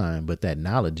of time, but that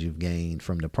knowledge you've gained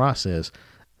from the process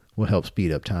will help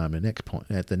speed up time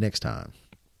at the next time.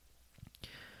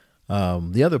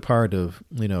 The other part of,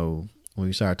 when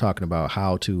we start talking about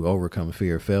how to overcome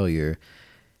fear of failure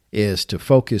is to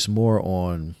focus more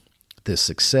on the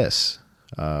success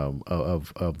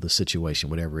of the situation,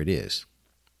 whatever it is.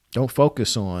 Don't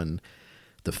focus on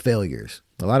the failures.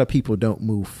 A lot of people don't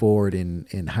move forward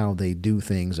in how they do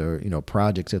things, or,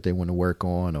 projects that they want to work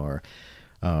on, or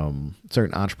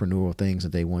certain entrepreneurial things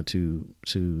that they want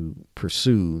to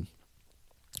pursue.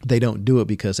 They don't do it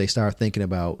because they start thinking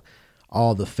about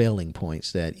all the failing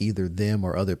points that either them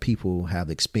or other people have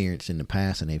experienced in the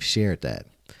past, and they've shared that.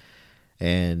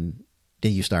 And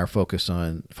then you start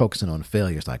focusing on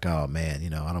failures, like, oh man,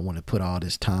 I don't want to put all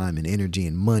this time and energy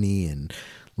and money and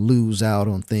lose out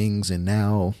on things. And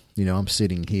now, I'm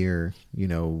sitting here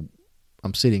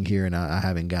and I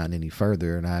haven't gotten any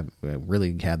further, and I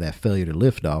really have that failure to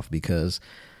lift off because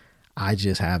I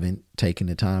just haven't taken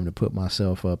the time to put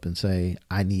myself up and say,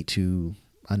 I need to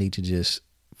just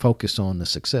focus on the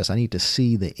success. I need to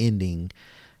see the ending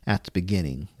at the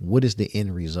beginning. What is the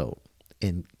end result?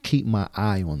 And keep my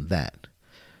eye on that.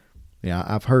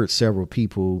 I've heard several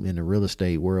people in the real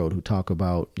estate world who talk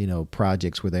about,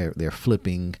 projects where they're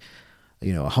flipping,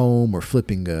 a home, or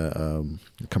flipping a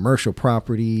commercial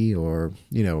property, or,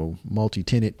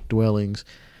 multi-tenant dwellings.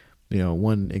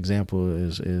 One example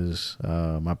is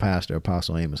my pastor,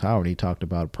 Apostle Amos Howard. He talked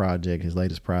about a project, his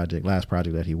last project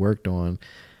that he worked on,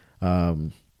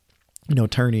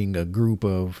 turning a group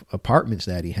of apartments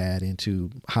that he had into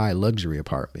high luxury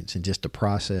apartments, and just the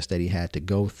process that he had to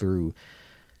go through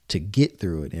to get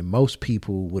through it. And most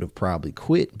people would have probably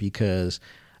quit because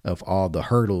of all the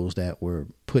hurdles that were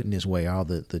put in his way, all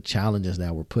the challenges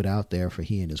that were put out there for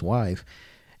he and his wife.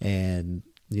 And,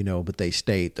 but they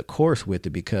stayed the course with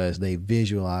it because they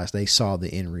visualized, they saw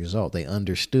the end result. They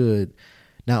understood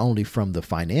not only from the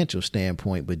financial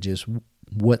standpoint, but just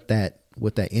what that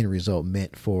end result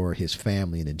meant for his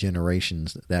family and the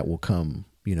generations that will come,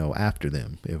 after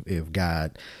them. If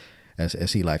God,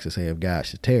 as he likes to say, if God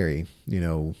should tarry,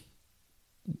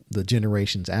 the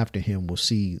generations after him will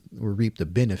reap the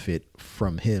benefit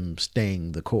from him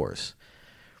staying the course.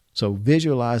 So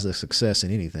visualize the success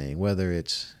in anything, whether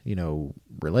it's,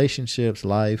 relationships,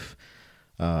 life,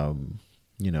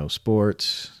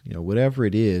 sports, whatever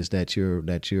it is that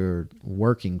you're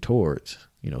working towards,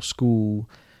 school.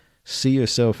 See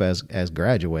yourself as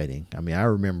graduating. I mean, I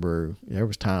remember there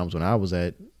was times when I was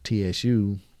at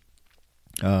TSU,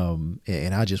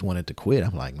 and I just wanted to quit.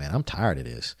 I'm like, man, I'm tired of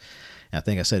this. And I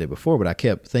think I said it before, but I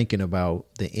kept thinking about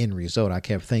the end result. I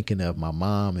kept thinking of my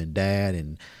mom and dad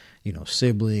and,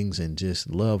 siblings and just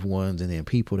loved ones, and then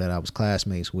people that I was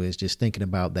classmates with, just thinking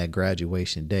about that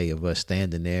graduation day of us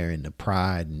standing there and the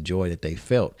pride and joy that they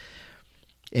felt.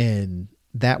 And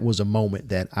that was a moment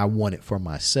that I wanted for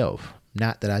myself.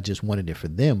 Not that I just wanted it for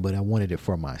them, but I wanted it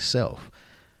for myself,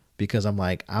 because I'm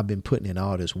like, I've been putting in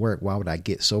all this work. Why would I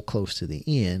get so close to the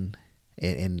end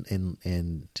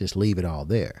and just leave it all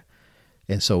there?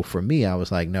 And so for me, I was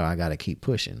like, no, I got to keep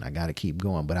pushing. I got to keep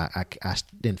going. But I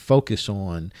didn't focus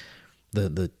on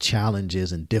the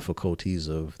challenges and difficulties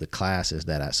of the classes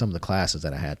some of the classes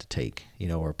that I had to take,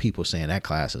 or people saying that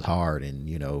class is hard,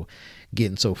 and,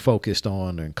 getting so focused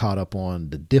on and caught up on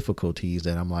the difficulties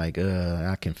that I'm like,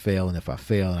 I can fail. And if I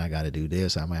fail and I got to do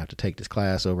this, I might have to take this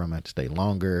class over. I might have to stay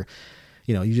longer.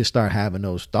 You just start having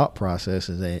those thought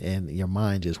processes, and your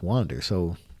mind just wanders.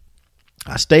 So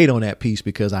I stayed on that piece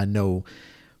because I know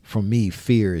for me,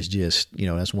 fear is just,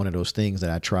 that's one of those things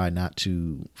that I try not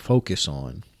to focus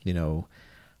on.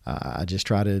 I just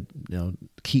try to,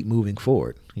 keep moving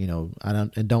forward,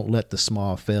 and don't let the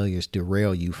small failures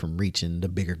derail you from reaching the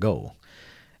bigger goal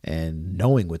and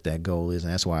knowing what that goal is.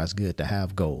 And that's why it's good to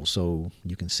have goals, so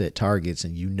you can set targets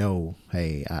and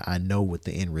hey, I know what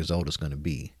the end result is going to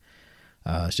be.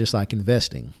 It's just like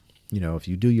investing. If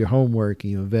you do your homework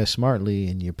and you invest smartly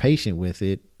and you're patient with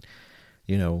it,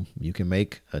 you can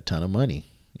make a ton of money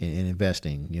in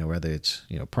investing, whether it's,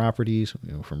 properties,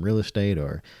 from real estate,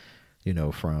 or,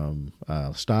 from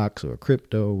stocks or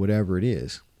crypto, whatever it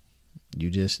is. You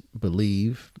just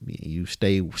believe, you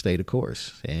stay the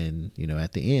course. And,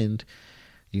 at the end,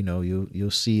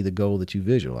 you'll see the goal that you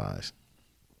visualize.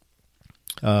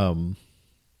 Another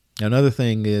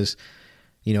thing is,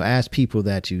 ask people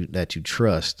that you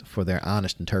trust for their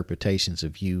honest interpretations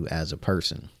of you as a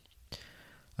person.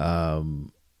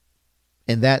 And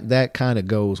that kind of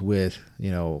goes with,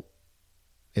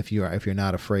 if you're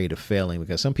not afraid of failing,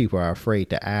 because some people are afraid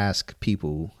to ask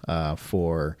people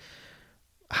for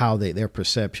how their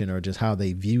perception or just how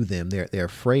they view them. They're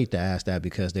afraid to ask that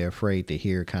because they're afraid to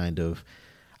hear kind of,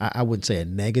 I wouldn't say a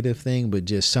negative thing, but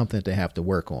just something that they have to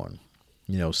work on.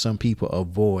 Some people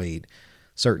avoid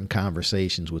certain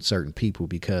conversations with certain people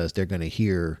because they're going to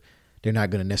hear they're not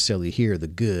going to necessarily hear the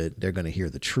good. They're going to hear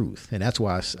the truth. And that's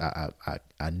why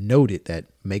I noted that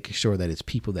making sure that it's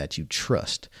people that you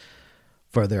trust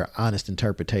for their honest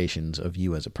interpretations of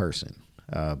you as a person.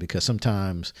 Because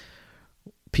sometimes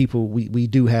people, we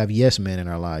do have yes men in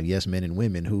our life, yes men and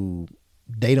women who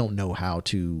they don't know how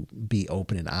to be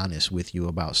open and honest with you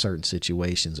about certain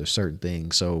situations or certain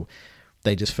things. So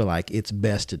they just feel like it's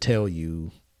best to tell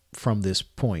you from this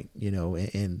point,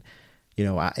 and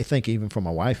I think even for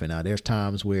my wife and I, there's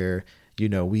times where,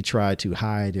 we try to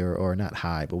hide or not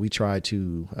hide, but we try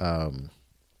to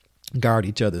guard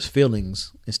each other's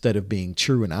feelings instead of being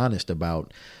true and honest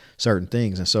about certain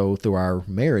things. And so through our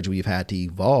marriage, we've had to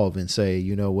evolve and say,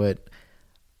 you know what,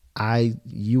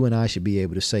 you and I should be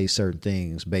able to say certain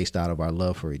things based out of our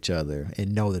love for each other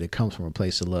and know that it comes from a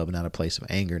place of love, not a place of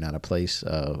anger, not a place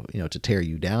of, to tear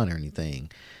you down or anything.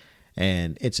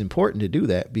 And it's important to do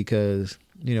that because,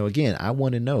 again, I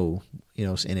want to know,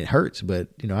 and it hurts, but,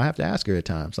 I have to ask her at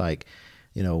times, like,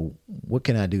 what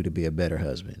can I do to be a better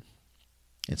husband?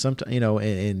 And sometimes,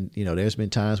 there's been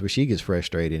times where she gets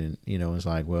frustrated and, it's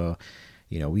like, well,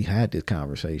 we had this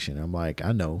conversation. I'm like,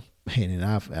 I know. And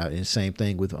then same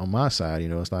thing with on my side,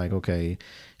 it's like, okay,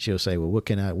 she'll say, well, what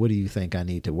do you think I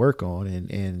need to work on?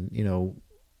 And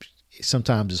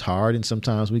sometimes it's hard and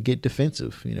sometimes we get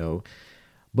defensive,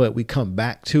 but we come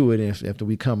back to it after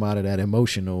we come out of that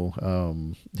emotional,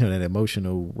 that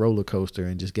emotional roller coaster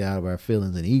and just get out of our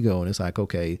feelings and ego. And it's like,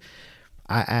 okay,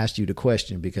 I asked you the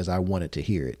question because I wanted to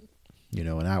hear it,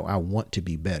 and I want to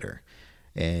be better.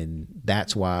 And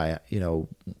that's why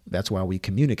we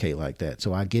communicate like that.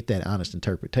 So I get that honest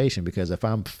interpretation, because if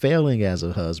I'm failing as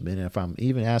a husband, and if I'm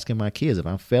even asking my kids, if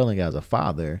I'm failing as a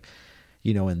father,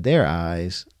 in their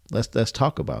eyes, let's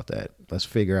talk about that. Let's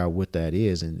figure out what that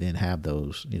is and then have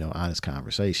those, honest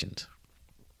conversations.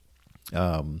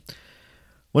 One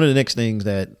of the next things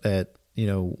that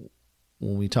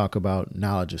when we talk about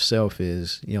knowledge of self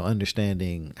is,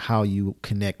 understanding how you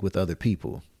connect with other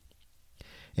people.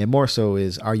 And more so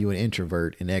is, are you an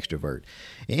introvert, an extrovert?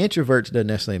 And introverts doesn't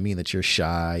necessarily mean that you're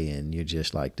shy and you're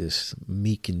just like this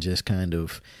meek and just kind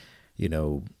of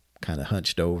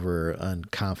hunched over,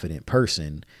 unconfident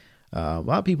person. A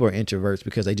lot of people are introverts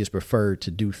because they just prefer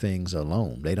to do things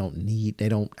alone. They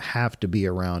don't have to be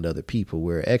around other people.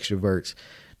 Where extroverts,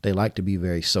 they like to be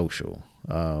very social.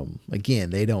 Again,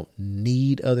 they don't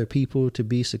need other people to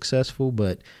be successful,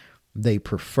 but they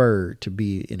prefer to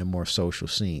be in a more social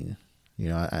scene.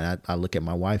 I look at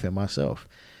my wife and myself.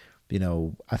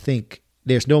 I think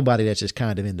there's nobody that's just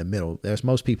kind of in the middle. There's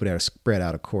most people that are spread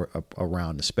out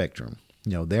around the spectrum.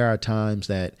 There are times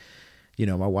that,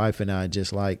 my wife and I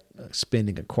just like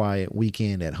spending a quiet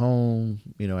weekend at home,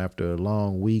 after a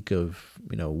long week of,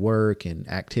 work and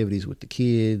activities with the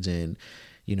kids. And,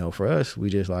 for us,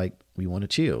 we just we want to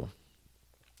chill.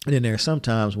 And then there are some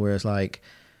times where it's like,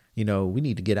 we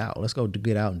need to get out. Let's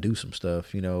get out and do some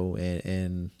stuff,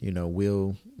 and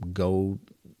we'll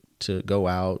go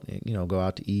out and, go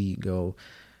out to eat, go.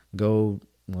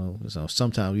 Well,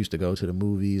 sometimes we used to go to the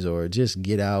movies or just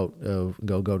get out,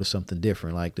 go to something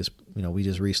different. Like this, we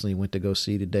just recently went to go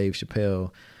see the Dave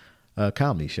Chappelle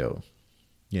comedy show.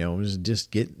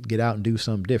 Just get out and do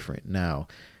something different. Now,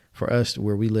 for us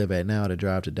where we live at now, to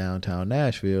drive to downtown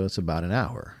Nashville, it's about an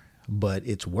hour, but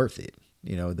it's worth it.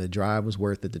 The drive was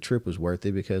worth it. The trip was worth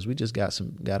it because we just got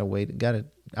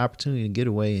an opportunity to get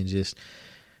away and just,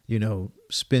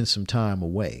 spend some time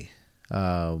away.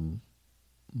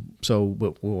 So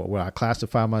will I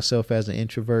classify myself as an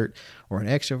introvert or an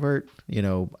extrovert?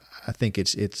 I think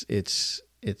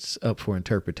it's up for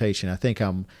interpretation. I think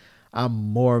I'm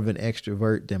more of an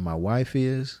extrovert than my wife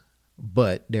is,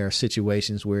 but there are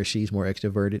situations where she's more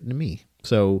extroverted than me.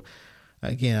 So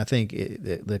again, I think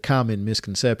the common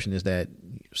misconception is that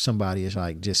somebody is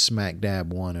like just smack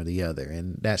dab one or the other,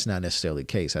 and that's not necessarily the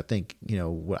case. I think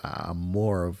I'm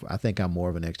more of an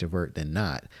extrovert than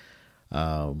not.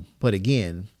 But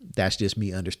again, that's just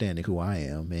me understanding who I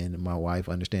am and my wife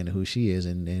understanding who she is,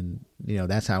 and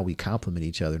that's how we complement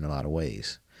each other in a lot of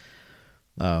ways.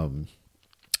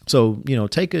 So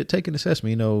take an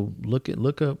assessment.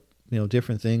 Look up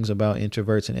different things about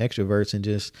introverts and extroverts, and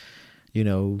just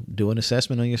do an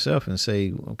assessment on yourself and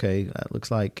say, okay, it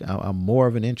looks like I'm more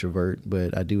of an introvert,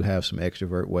 but I do have some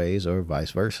extrovert ways, or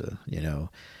vice versa,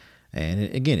 and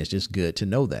again, it's just good to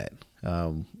know that.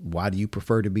 Why do you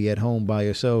prefer to be at home by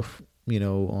yourself,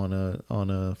 on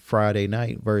a Friday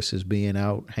night versus being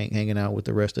out, hanging out with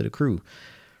the rest of the crew?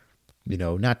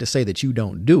 Not to say that you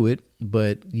don't do it,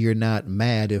 but you're not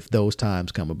mad if those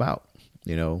times come about.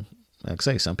 Like I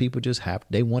say, some people just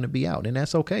they want to be out, and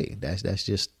that's okay. That's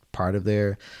just part of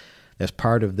their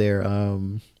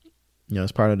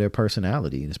It's part of their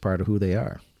personality and it's part of who they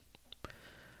are.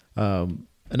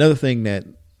 Another thing that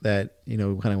kind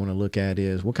of want to look at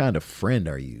is, what kind of friend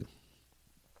are you?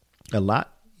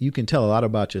 You can tell a lot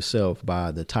about yourself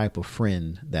by the type of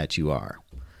friend that you are.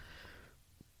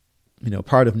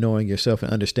 Part of knowing yourself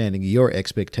and understanding your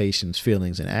expectations,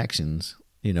 feelings, and actions,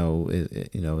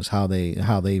 is how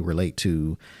they relate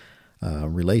to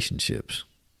relationships.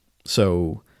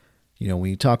 So, when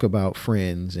you talk about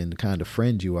friends and the kind of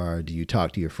friend you are, do you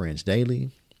talk to your friends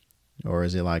daily, or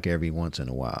is it like every once in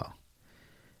a while?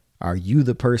 Are you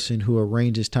the person who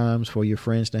arranges times for your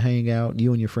friends to hang out,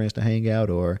 you and your friends to hang out,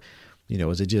 or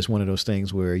is it just one of those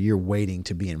things where you're waiting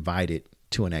to be invited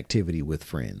to an activity with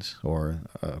friends or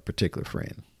a particular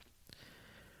friend?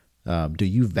 Do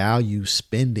you value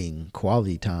spending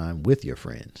quality time with your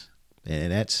friends?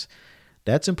 And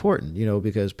that's important,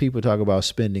 because people talk about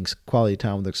spending quality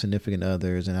time with their significant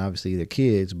others and obviously their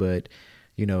kids, but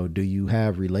do you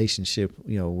have relationship,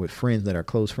 with friends that are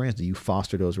close friends? Do you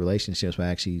foster those relationships by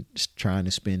actually trying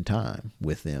to spend time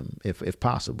with them if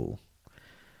possible?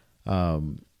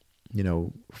 From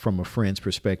a friend's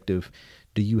perspective,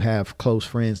 do you have close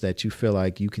friends that you feel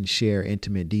like you can share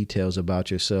intimate details about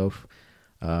yourself?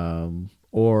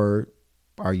 Or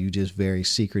are you just very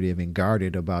secretive and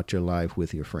guarded about your life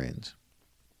with your friends?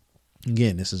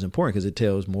 Again, this is important because it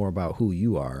tells more about who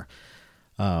you are,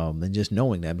 than just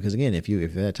knowing that. Because again, if you're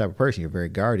that type of person, you're very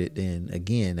guarded, then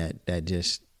again, that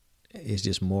just is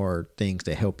just more things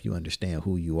that help you understand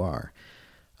who you are.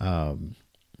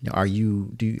 Are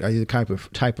you the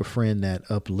type of friend that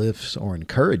uplifts or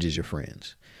encourages your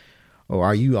friends? Or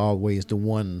are you always the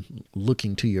one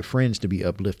looking to your friends to be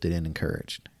uplifted and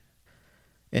encouraged?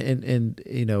 And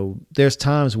there's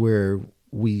times where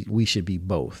we should be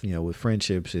both. With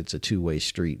friendships, it's a two-way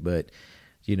street. But,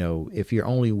 if you're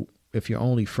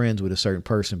only friends with a certain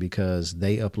person because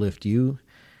they uplift you,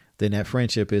 then that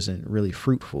friendship isn't really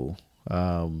fruitful.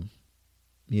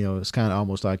 It's kind of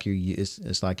almost like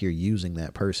it's like you're using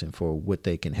that person for what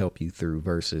they can help you through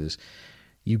versus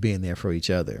you being there for each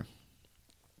other.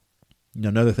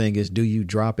 Another thing is, do you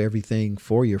drop everything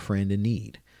for your friend in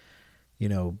need?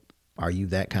 Are you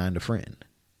that kind of friend?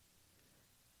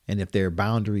 And if there are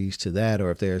boundaries to that,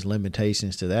 or if there's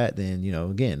limitations to that, then,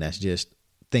 again, that's just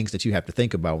things that you have to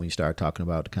think about when you start talking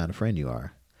about the kind of friend you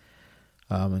are.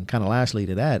 And kind of lastly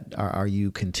to that, are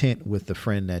you content with the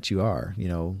friend that you are,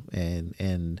 and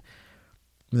then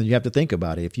you have to think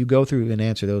about it. If you go through and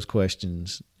answer those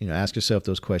questions, ask yourself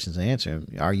those questions and answer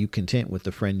them. Are you content with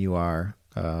the friend you are,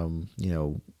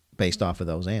 based off of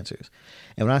those answers?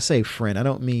 And when I say friend, I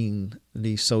don't mean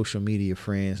these social media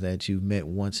friends that you met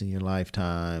once in your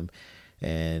lifetime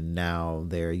and now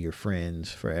they're your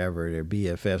friends forever. They're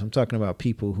BFFs. I'm talking about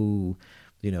people who,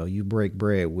 you break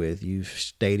bread with, you've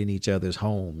stayed in each other's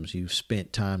homes, you've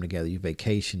spent time together, you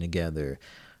vacation together,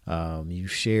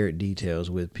 you've shared details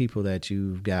with people that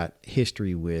you've got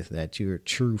history with, that you're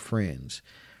true friends.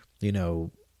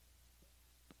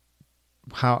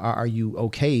 How are you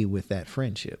okay with that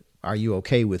friendship? Are you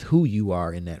okay with who you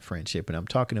are in that friendship? And I'm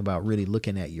talking about really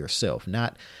looking at yourself,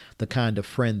 not the kind of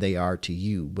friend they are to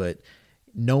you, but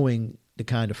knowing the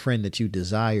kind of friend that you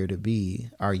desire to be.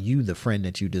 Are you the friend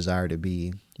that you desire to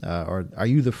be? Or are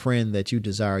you the friend that you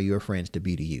desire your friends to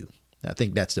be to you? I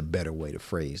think that's the better way to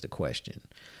phrase the question.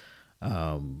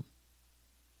 And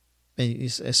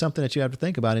it's something that you have to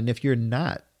think about. And if you're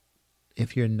not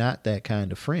that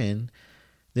kind of friend,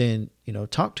 then,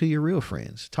 talk to your real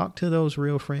friends. Talk to those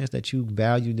real friends that you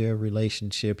value their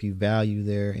relationship, you value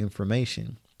their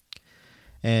information,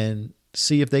 and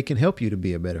see if they can help you to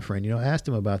be a better friend. Ask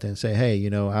them about that and say, hey,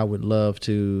 I would love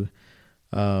to,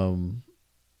 I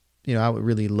would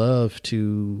really love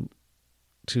to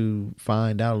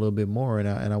find out a little bit more.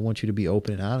 And I want you to be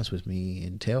open and honest with me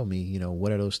and tell me,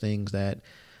 what are those things that,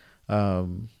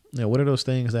 what are those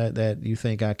things that you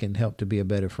think I can help to be a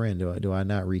better friend? Do I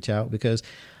not reach out? Because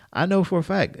I know for a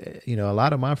fact, a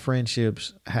lot of my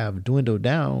friendships have dwindled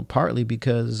down partly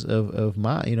because of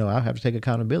my, I have to take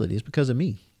accountability. It's because of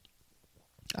me.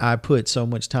 I put so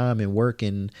much time and work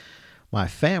in my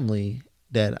family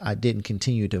that I didn't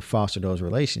continue to foster those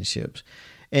relationships.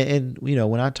 And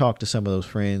when I talk to some of those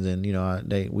friends and,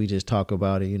 we just talk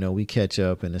about it, we catch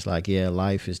up and it's like, yeah,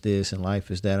 life is this and life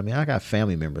is that. I mean, I got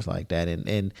family members like that.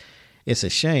 And it's a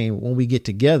shame when we get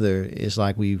together, it's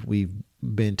like we've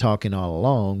been talking all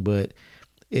along, but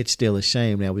it's still a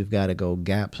shame that we've got to go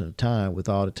gap some time with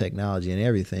all the technology and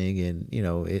everything. And,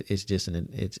 it's just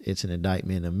it's an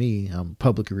indictment of me. I'm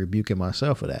publicly rebuking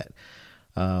myself for that.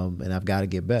 And I've got to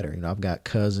get better. I've got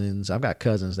cousins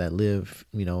that live,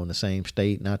 in the same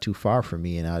state, not too far from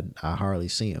me, and I hardly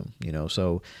see them,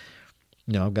 so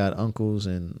I've got uncles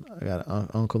and I got an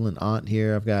uncle and aunt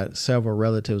here. I've got several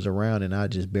relatives around and I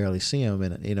just barely see them.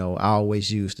 And, I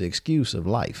always use the excuse of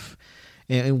life.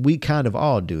 And we kind of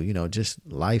all do, just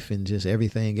life and just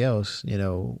everything else,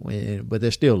 but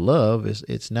there's still love.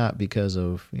 It's not because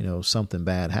of, something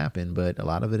bad happened, but a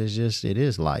lot of it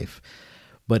is life.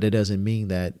 But it doesn't mean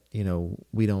that,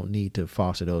 we don't need to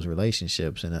foster those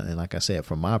relationships. And like I said,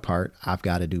 for my part, I've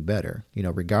got to do better,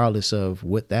 regardless of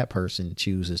what that person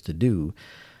chooses to do.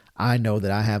 I know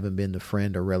that I haven't been the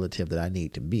friend or relative that I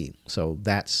need to be. So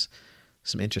that's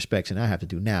some introspection I have to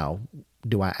do now.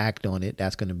 Do I act on it?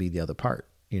 That's going to be the other part.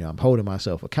 I'm holding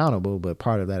myself accountable, but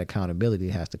part of that accountability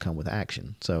has to come with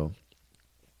action. So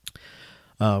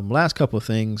last couple of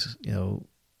things,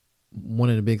 one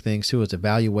of the big things too is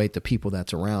evaluate the people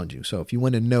that's around you. So if you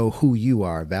want to know who you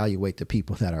are, evaluate the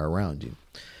people that are around you.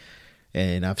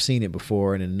 And I've seen it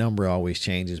before, and the number always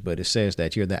changes, but it says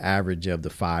that you're the average of the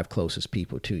 5 closest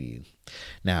people to you.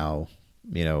 Now,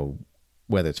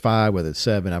 whether it's 5, whether it's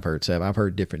 7, I've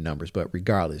heard different numbers, but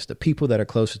regardless, the people that are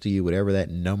closest to you, whatever that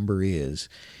number is,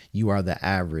 you are the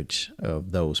average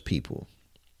of those people.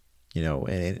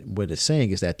 And what it's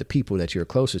saying is that the people that you're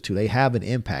closest to, they have an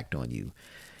impact on you.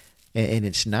 And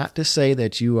it's not to say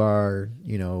that you are,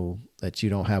 that you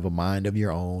don't have a mind of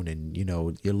your own and,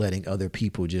 you're letting other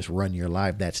people just run your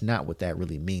life. That's not what that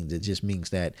really means. It just means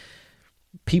that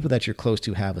people that you're close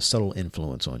to have a subtle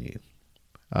influence on you,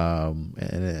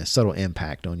 and a subtle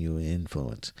impact on you and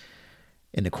influence.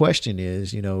 And the question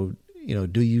is,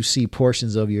 do you see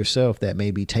portions of yourself that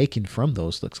may be taken from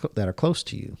those that are close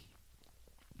to you?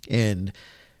 And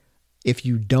if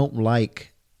you don't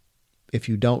like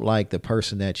the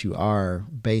person that you are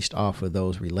based off of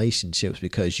those relationships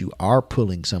because you are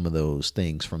pulling some of those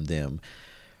things from them,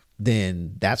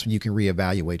 then that's when you can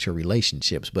reevaluate your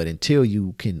relationships. But until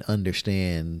you can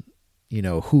understand,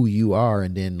 who you are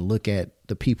and then look at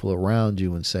the people around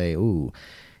you and say, ooh,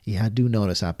 yeah, I do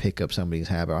notice I pick up some of these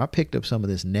habits. Or I picked up some of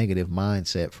this negative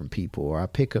mindset from people, or I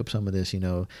pick up some of this,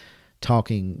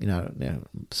 talking,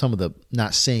 some of the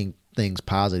not saying things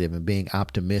positive and being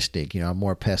optimistic. I'm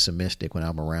more pessimistic when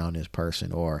I'm around this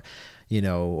person, or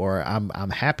I'm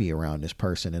happy around this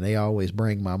person and they always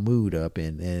bring my mood up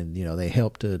and they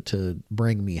help to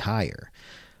bring me higher.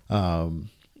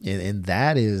 And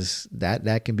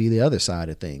that can be the other side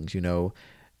of things.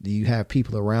 You have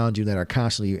people around you that are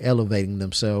constantly elevating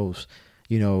themselves,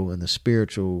 in the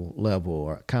spiritual level,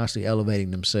 or constantly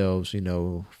elevating themselves,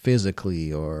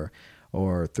 physically or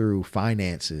through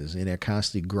finances, and they're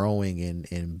constantly growing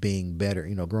and being better,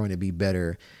 growing to be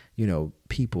better,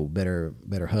 people,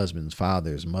 better husbands,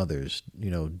 fathers, mothers,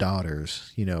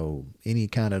 daughters, any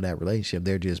kind of that relationship.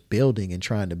 They're just building and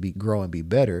trying to grow and be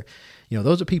better.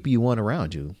 Those are people you want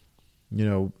around you.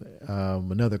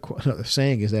 Another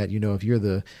saying is that,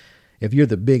 if you're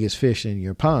the biggest fish in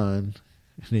your pond,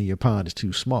 then your pond is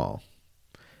too small.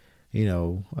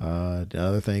 The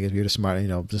other thing is, if you're the smart,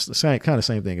 just the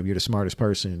same thing. If you're the smartest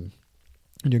person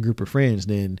in your group of friends,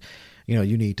 then,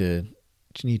 you need to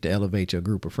elevate your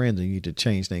group of friends and you need to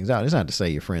change things out. It's not to say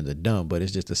your friends are dumb, but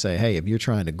it's just to say, hey, if you're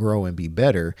trying to grow and be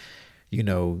better,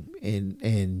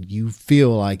 and you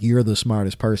feel like you're the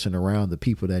smartest person around the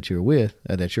people that you're with,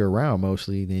 that you're around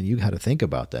mostly, then you got to think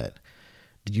about that.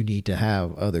 You need to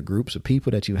have other groups of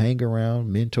people that you hang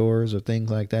around, mentors or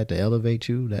things like that, to elevate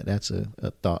you. That's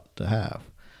a thought to have.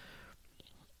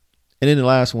 And then the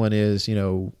last one is,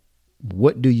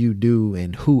 what do you do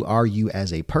and who are you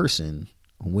as a person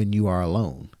when you are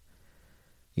alone?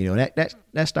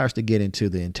 That starts to get into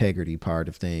the integrity part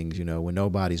of things. When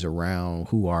nobody's around,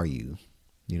 who are you?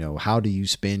 How do you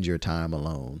spend your time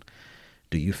alone?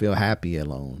 Do you feel happy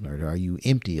alone, or are you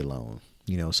empty alone?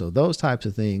 So those types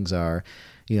of things are,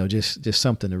 just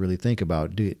something to really think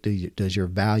about. Does your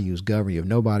values govern you? If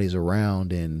nobody's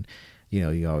around, and,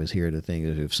 you always hear the thing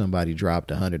is, if somebody dropped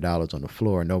 $100 on the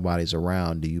floor and nobody's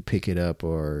around, do you pick it up,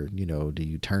 or, do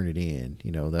you turn it in?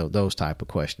 Those type of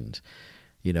questions.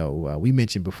 We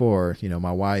mentioned before,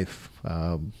 my wife,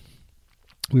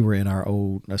 we were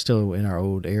still in our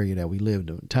old area that we lived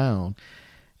in town.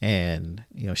 And,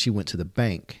 she went to the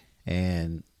bank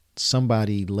and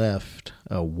somebody left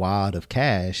a wad of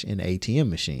cash in the ATM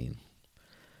machine.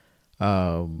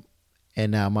 And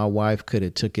now my wife could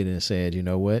have took it and said, you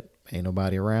know what? Ain't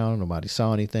nobody around. Nobody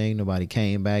saw anything. Nobody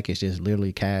came back. It's just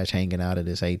literally cash hanging out of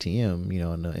this ATM,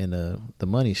 in the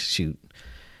money chute.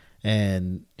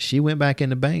 And she went back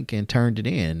in the bank and turned it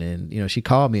in. And, she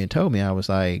called me and told me. I was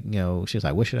like, she was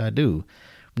like, what should I do?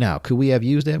 Now, could we have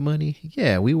used that money?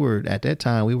 Yeah, at that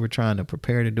time, we were trying to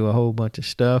prepare to do a whole bunch of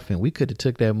stuff, and we could have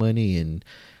took that money and,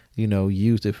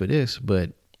 used it for this.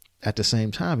 But at the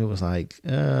same time, it was like,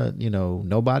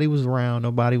 nobody was around,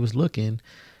 nobody was looking.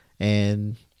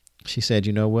 And she said,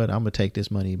 you know what, I'm going to take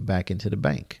this money back into the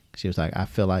bank. She was like, I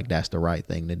feel like that's the right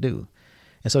thing to do.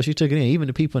 And so she took it in. Even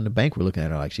the people in the bank were looking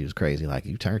at her like she was crazy. Like,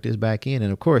 you turned this back in.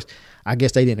 And of course, I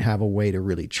guess they didn't have a way to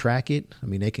really track it. I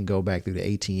mean, they can go back through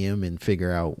the ATM and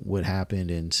figure out what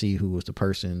happened and see who was the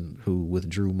person who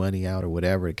withdrew money out or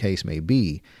whatever the case may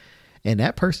be. And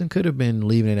that person could have been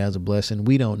leaving it as a blessing.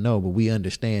 We don't know, but we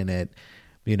understand that,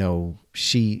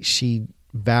 she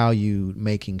valued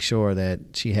making sure that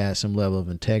she had some level of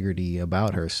integrity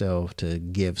about herself to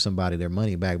give somebody their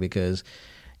money back, because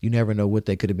you never know what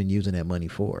they could have been using that money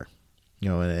for.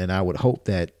 And I would hope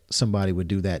that somebody would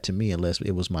do that to me, unless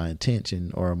it was my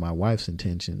intention or my wife's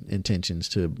intentions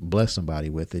to bless somebody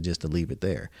with it, just to leave it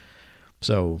there.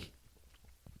 So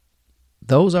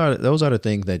those are the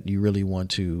things that you really want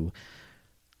to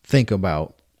think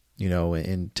about,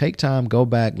 and take time, go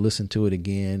back, listen to it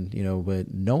again,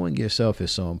 but knowing yourself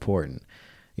is so important.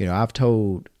 I've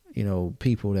told,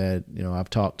 people that, I've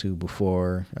talked to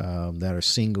before, that are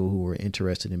single, who are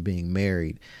interested in being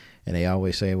married. And they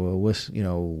always say, well,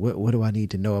 what do I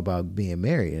need to know about being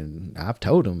married? And I've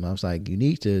told them, I was like, you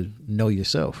need to know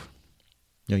yourself.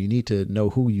 You need to know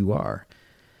who you are.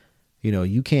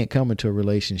 You can't come into a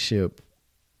relationship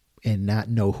and not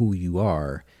know who you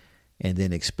are and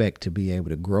then expect to be able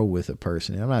to grow with a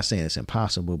person. And I'm not saying it's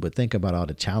impossible, but think about all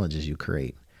the challenges you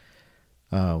create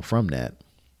from that.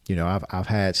 I've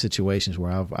had situations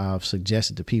where I've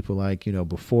suggested to people, like,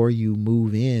 before you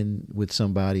move in with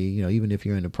somebody, even if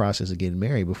you're in the process of getting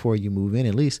married, before you move in,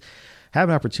 at least have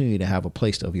an opportunity to have a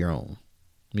place of your own.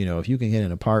 If you can get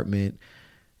an apartment,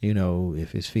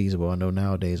 if it's feasible. I know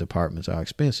nowadays apartments are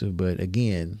expensive, but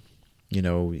again,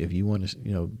 if you want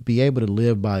to, be able to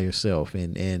live by yourself.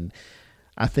 And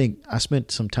I think I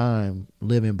spent some time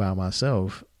living by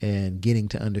myself and getting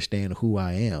to understand who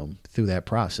I am through that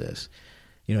process.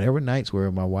 There were nights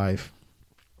where my wife,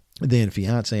 then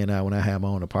fiance, and I, when I had my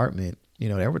own apartment,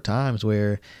 there were times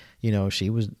where, she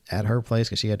was at her place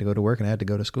because she had to go to work and I had to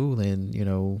go to school. And,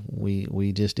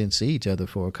 we just didn't see each other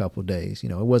for a couple of days.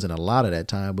 It wasn't a lot of that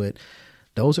time, but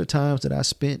those are times that I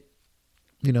spent,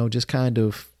 just kind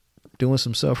of doing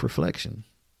some self-reflection,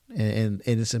 and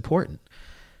it's important.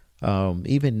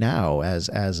 Even now, as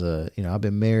I've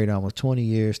been married almost 20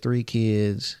 years, 3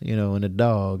 kids, and a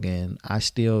dog, and I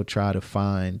still try to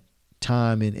find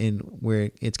time in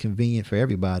where it's convenient for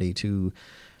everybody to,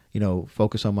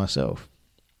 focus on myself.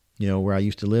 Where I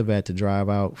used to live at, to drive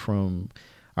out from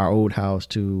our old house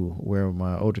to where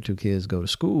my older 2 kids go to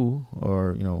school,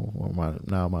 or, my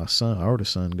our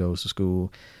oldest son goes to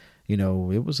school,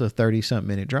 it was a 30-something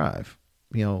minute drive.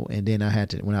 And then I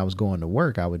had to, when I was going to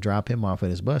work, I would drop him off at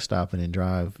his bus stop and then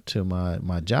drive to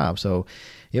my job. So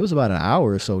it was about an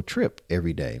hour or so trip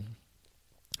every day.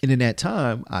 And in that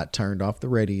time, I turned off the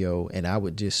radio and I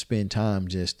would just spend time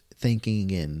just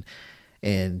thinking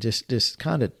and just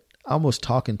kind of almost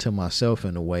talking to myself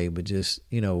in a way, but just,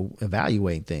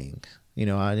 evaluating things.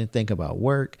 I didn't think about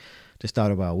work. Just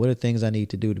thought about what are things I need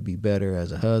to do to be better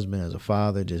as a husband, as a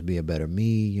father, just be a better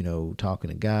me, talking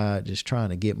to God, just trying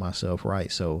to get myself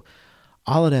right. So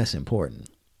all of that's important.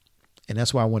 And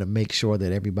that's why I want to make sure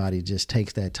that everybody just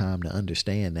takes that time to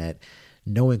understand that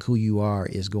knowing who you are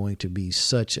is going to be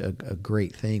such a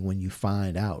great thing when you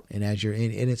find out. And and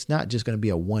it's not just going to be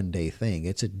a one-day thing.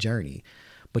 It's a journey.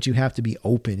 But you have to be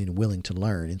open and willing to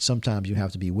learn. And sometimes you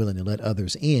have to be willing to let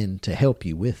others in to help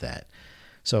you with that.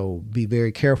 So be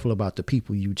very careful about the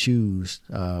people you choose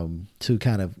to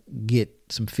kind of get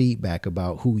some feedback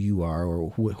about who you are or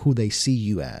who they see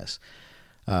you as,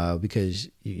 because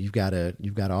you've got to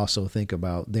also think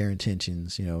about their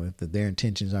intentions. If their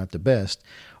intentions aren't the best,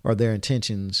 or their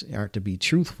intentions aren't to be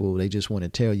truthful, they just want to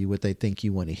tell you what they think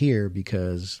you want to hear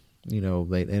because they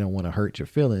don't want to hurt your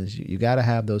feelings. You got to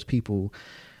have those people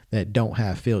that don't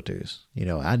have filters.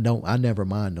 I never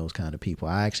mind those kind of people.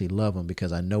 I actually love them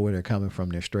because I know where they're coming from.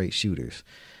 They're straight shooters.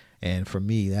 And for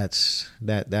me, that's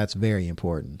very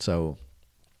important. So,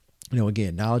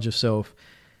 again, knowledge of self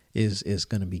is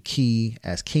going to be key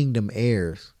as kingdom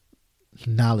heirs.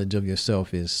 Knowledge of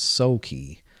yourself is so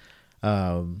key.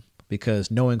 Because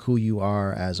knowing who you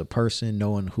are as a person,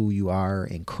 knowing who you are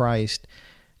in Christ,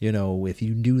 if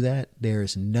you do that,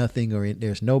 there's nothing or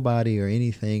there's nobody or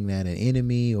anything that an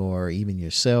enemy or even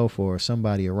yourself or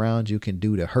somebody around you can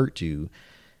do to hurt you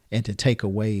and to take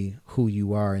away who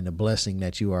you are and the blessing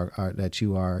that you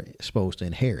are supposed to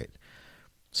inherit.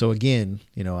 So again,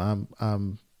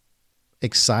 I'm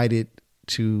excited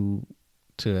to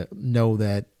know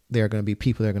that there are going to be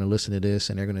people that are going to listen to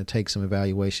this and they're going to take some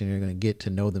evaluation. They're going to get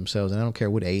to know themselves. And I don't care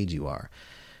what age you are.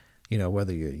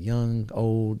 whether you're young,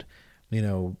 old,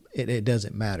 it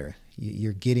doesn't matter.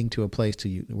 You're getting to a place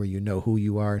where you know who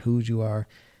you are and whose you are,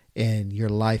 and your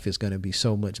life is going to be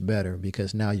so much better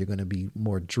because now you're going to be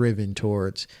more driven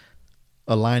towards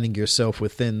aligning yourself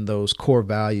within those core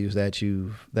values that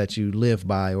you live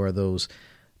by, or those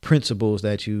principles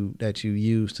that you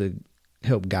use to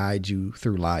help guide you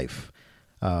through life.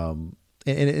 And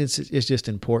it's just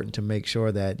important to make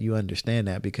sure that you understand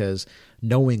that, because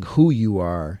knowing who you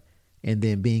are and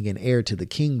then being an heir to the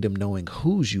kingdom, knowing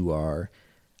whose you are,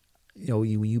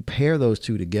 when you pair those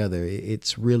two together,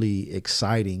 it's really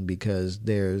exciting, because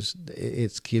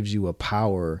it gives you a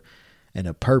power and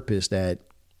a purpose that,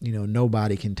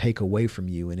 nobody can take away from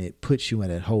you, and it puts you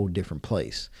in a whole different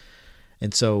place.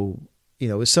 And so,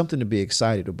 it's something to be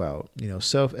excited about,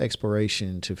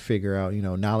 self-exploration, to figure out,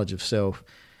 knowledge of self.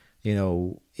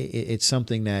 It's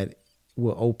something that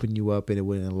will open you up, and it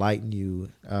will enlighten you,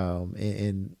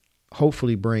 and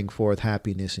hopefully bring forth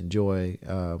happiness and joy,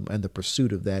 and the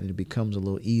pursuit of that. And it becomes a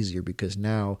little easier because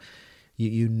now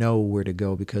you know where to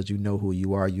go, because you know who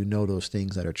you are. You know those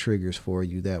things that are triggers for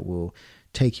you that will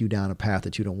take you down a path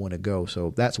that you don't want to go.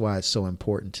 So that's why it's so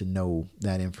important to know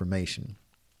that information.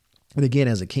 And again,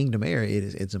 as a kingdom heir,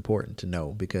 it's important to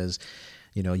know, because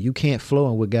you can't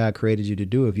flow in what God created you to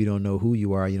do if you don't know who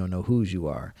you are, you don't know whose you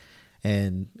are.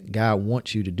 And God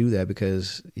wants you to do that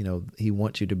because, he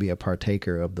wants you to be a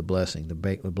partaker of the blessing,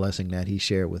 the blessing that he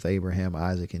shared with Abraham,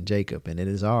 Isaac, and Jacob. And it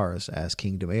is ours as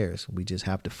kingdom heirs. We just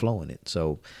have to flow in it.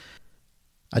 So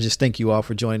I just thank you all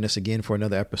for joining us again for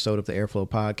another episode of the Airflow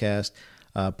Podcast.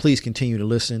 Please continue to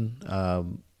listen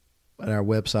at our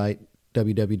website,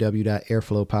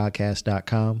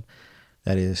 www.airflowpodcast.com.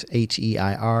 That is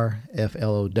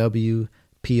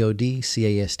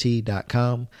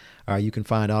HEIRFLOWPODCAST.com. You can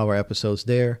find all our episodes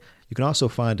there. You can also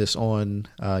find us on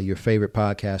your favorite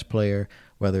podcast player,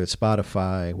 whether it's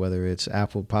Spotify, whether it's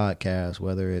Apple Podcasts,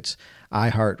 whether it's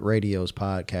iHeartRadio's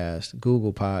podcast,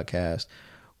 Google Podcast.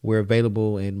 We're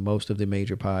available in most of the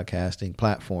major podcasting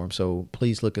platforms. So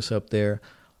please look us up there.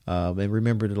 And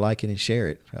remember to like it and share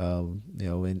it.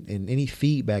 And any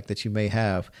feedback that you may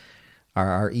have,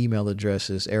 our email address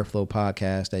is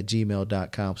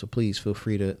airflowpodcast@gmail.com. So please feel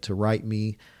free to write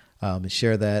me and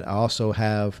share that. I also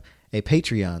have a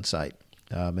Patreon site,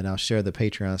 and I'll share the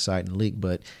Patreon site and link.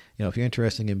 But if you're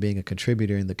interested in being a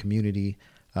contributor in the community,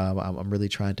 I'm really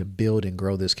trying to build and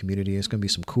grow this community. It's going to be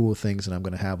some cool things that I'm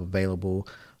going to have available,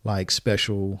 like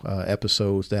special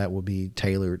episodes that will be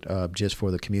tailored just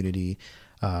for the community.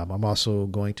 I'm also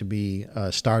going to be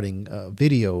starting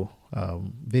video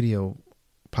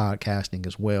podcasting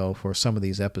as well for some of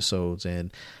these episodes.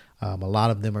 And a lot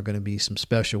of them are going to be some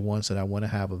special ones that I want to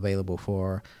have available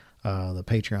for the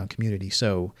Patreon community.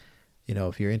 So,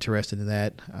 if you're interested in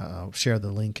that, I'll share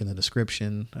the link in the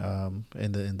description, in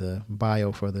the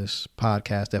bio for this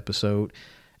podcast episode.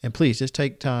 And please just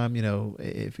take time,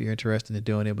 if you're interested in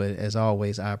doing it. But as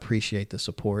always, I appreciate the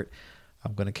support.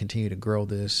 I'm going to continue to grow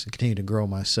this, continue to grow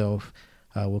myself.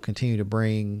 We'll continue to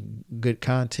bring good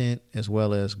content as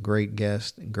well as great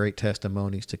guests and great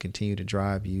testimonies to continue to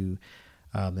drive you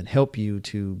and help you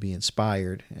to be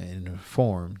inspired and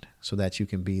informed so that you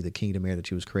can be the kingdom heir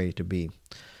that you was created to be.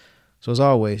 So as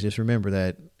always, just remember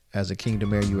that as a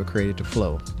kingdom heir, you were created to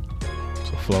flow.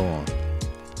 So flow on.